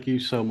 Dylan, thank you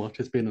so much.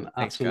 It's been an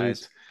Thanks, absolute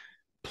guys.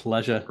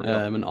 pleasure,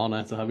 an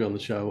honor to have you on the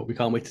show. We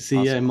can't wait to see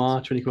you in Awesome.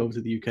 March when you come over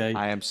to the UK.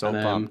 I am so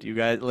pumped. You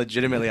guys,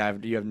 legitimately,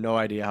 you have no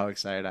idea how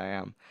excited I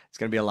am. It's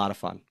going to be a lot of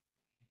fun.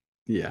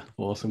 Yeah,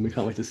 awesome. We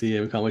can't wait to see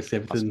you. We can't wait to see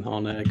everything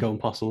on Going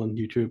Postal and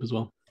YouTube as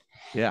well.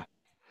 Yeah.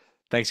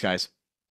 Thanks, guys.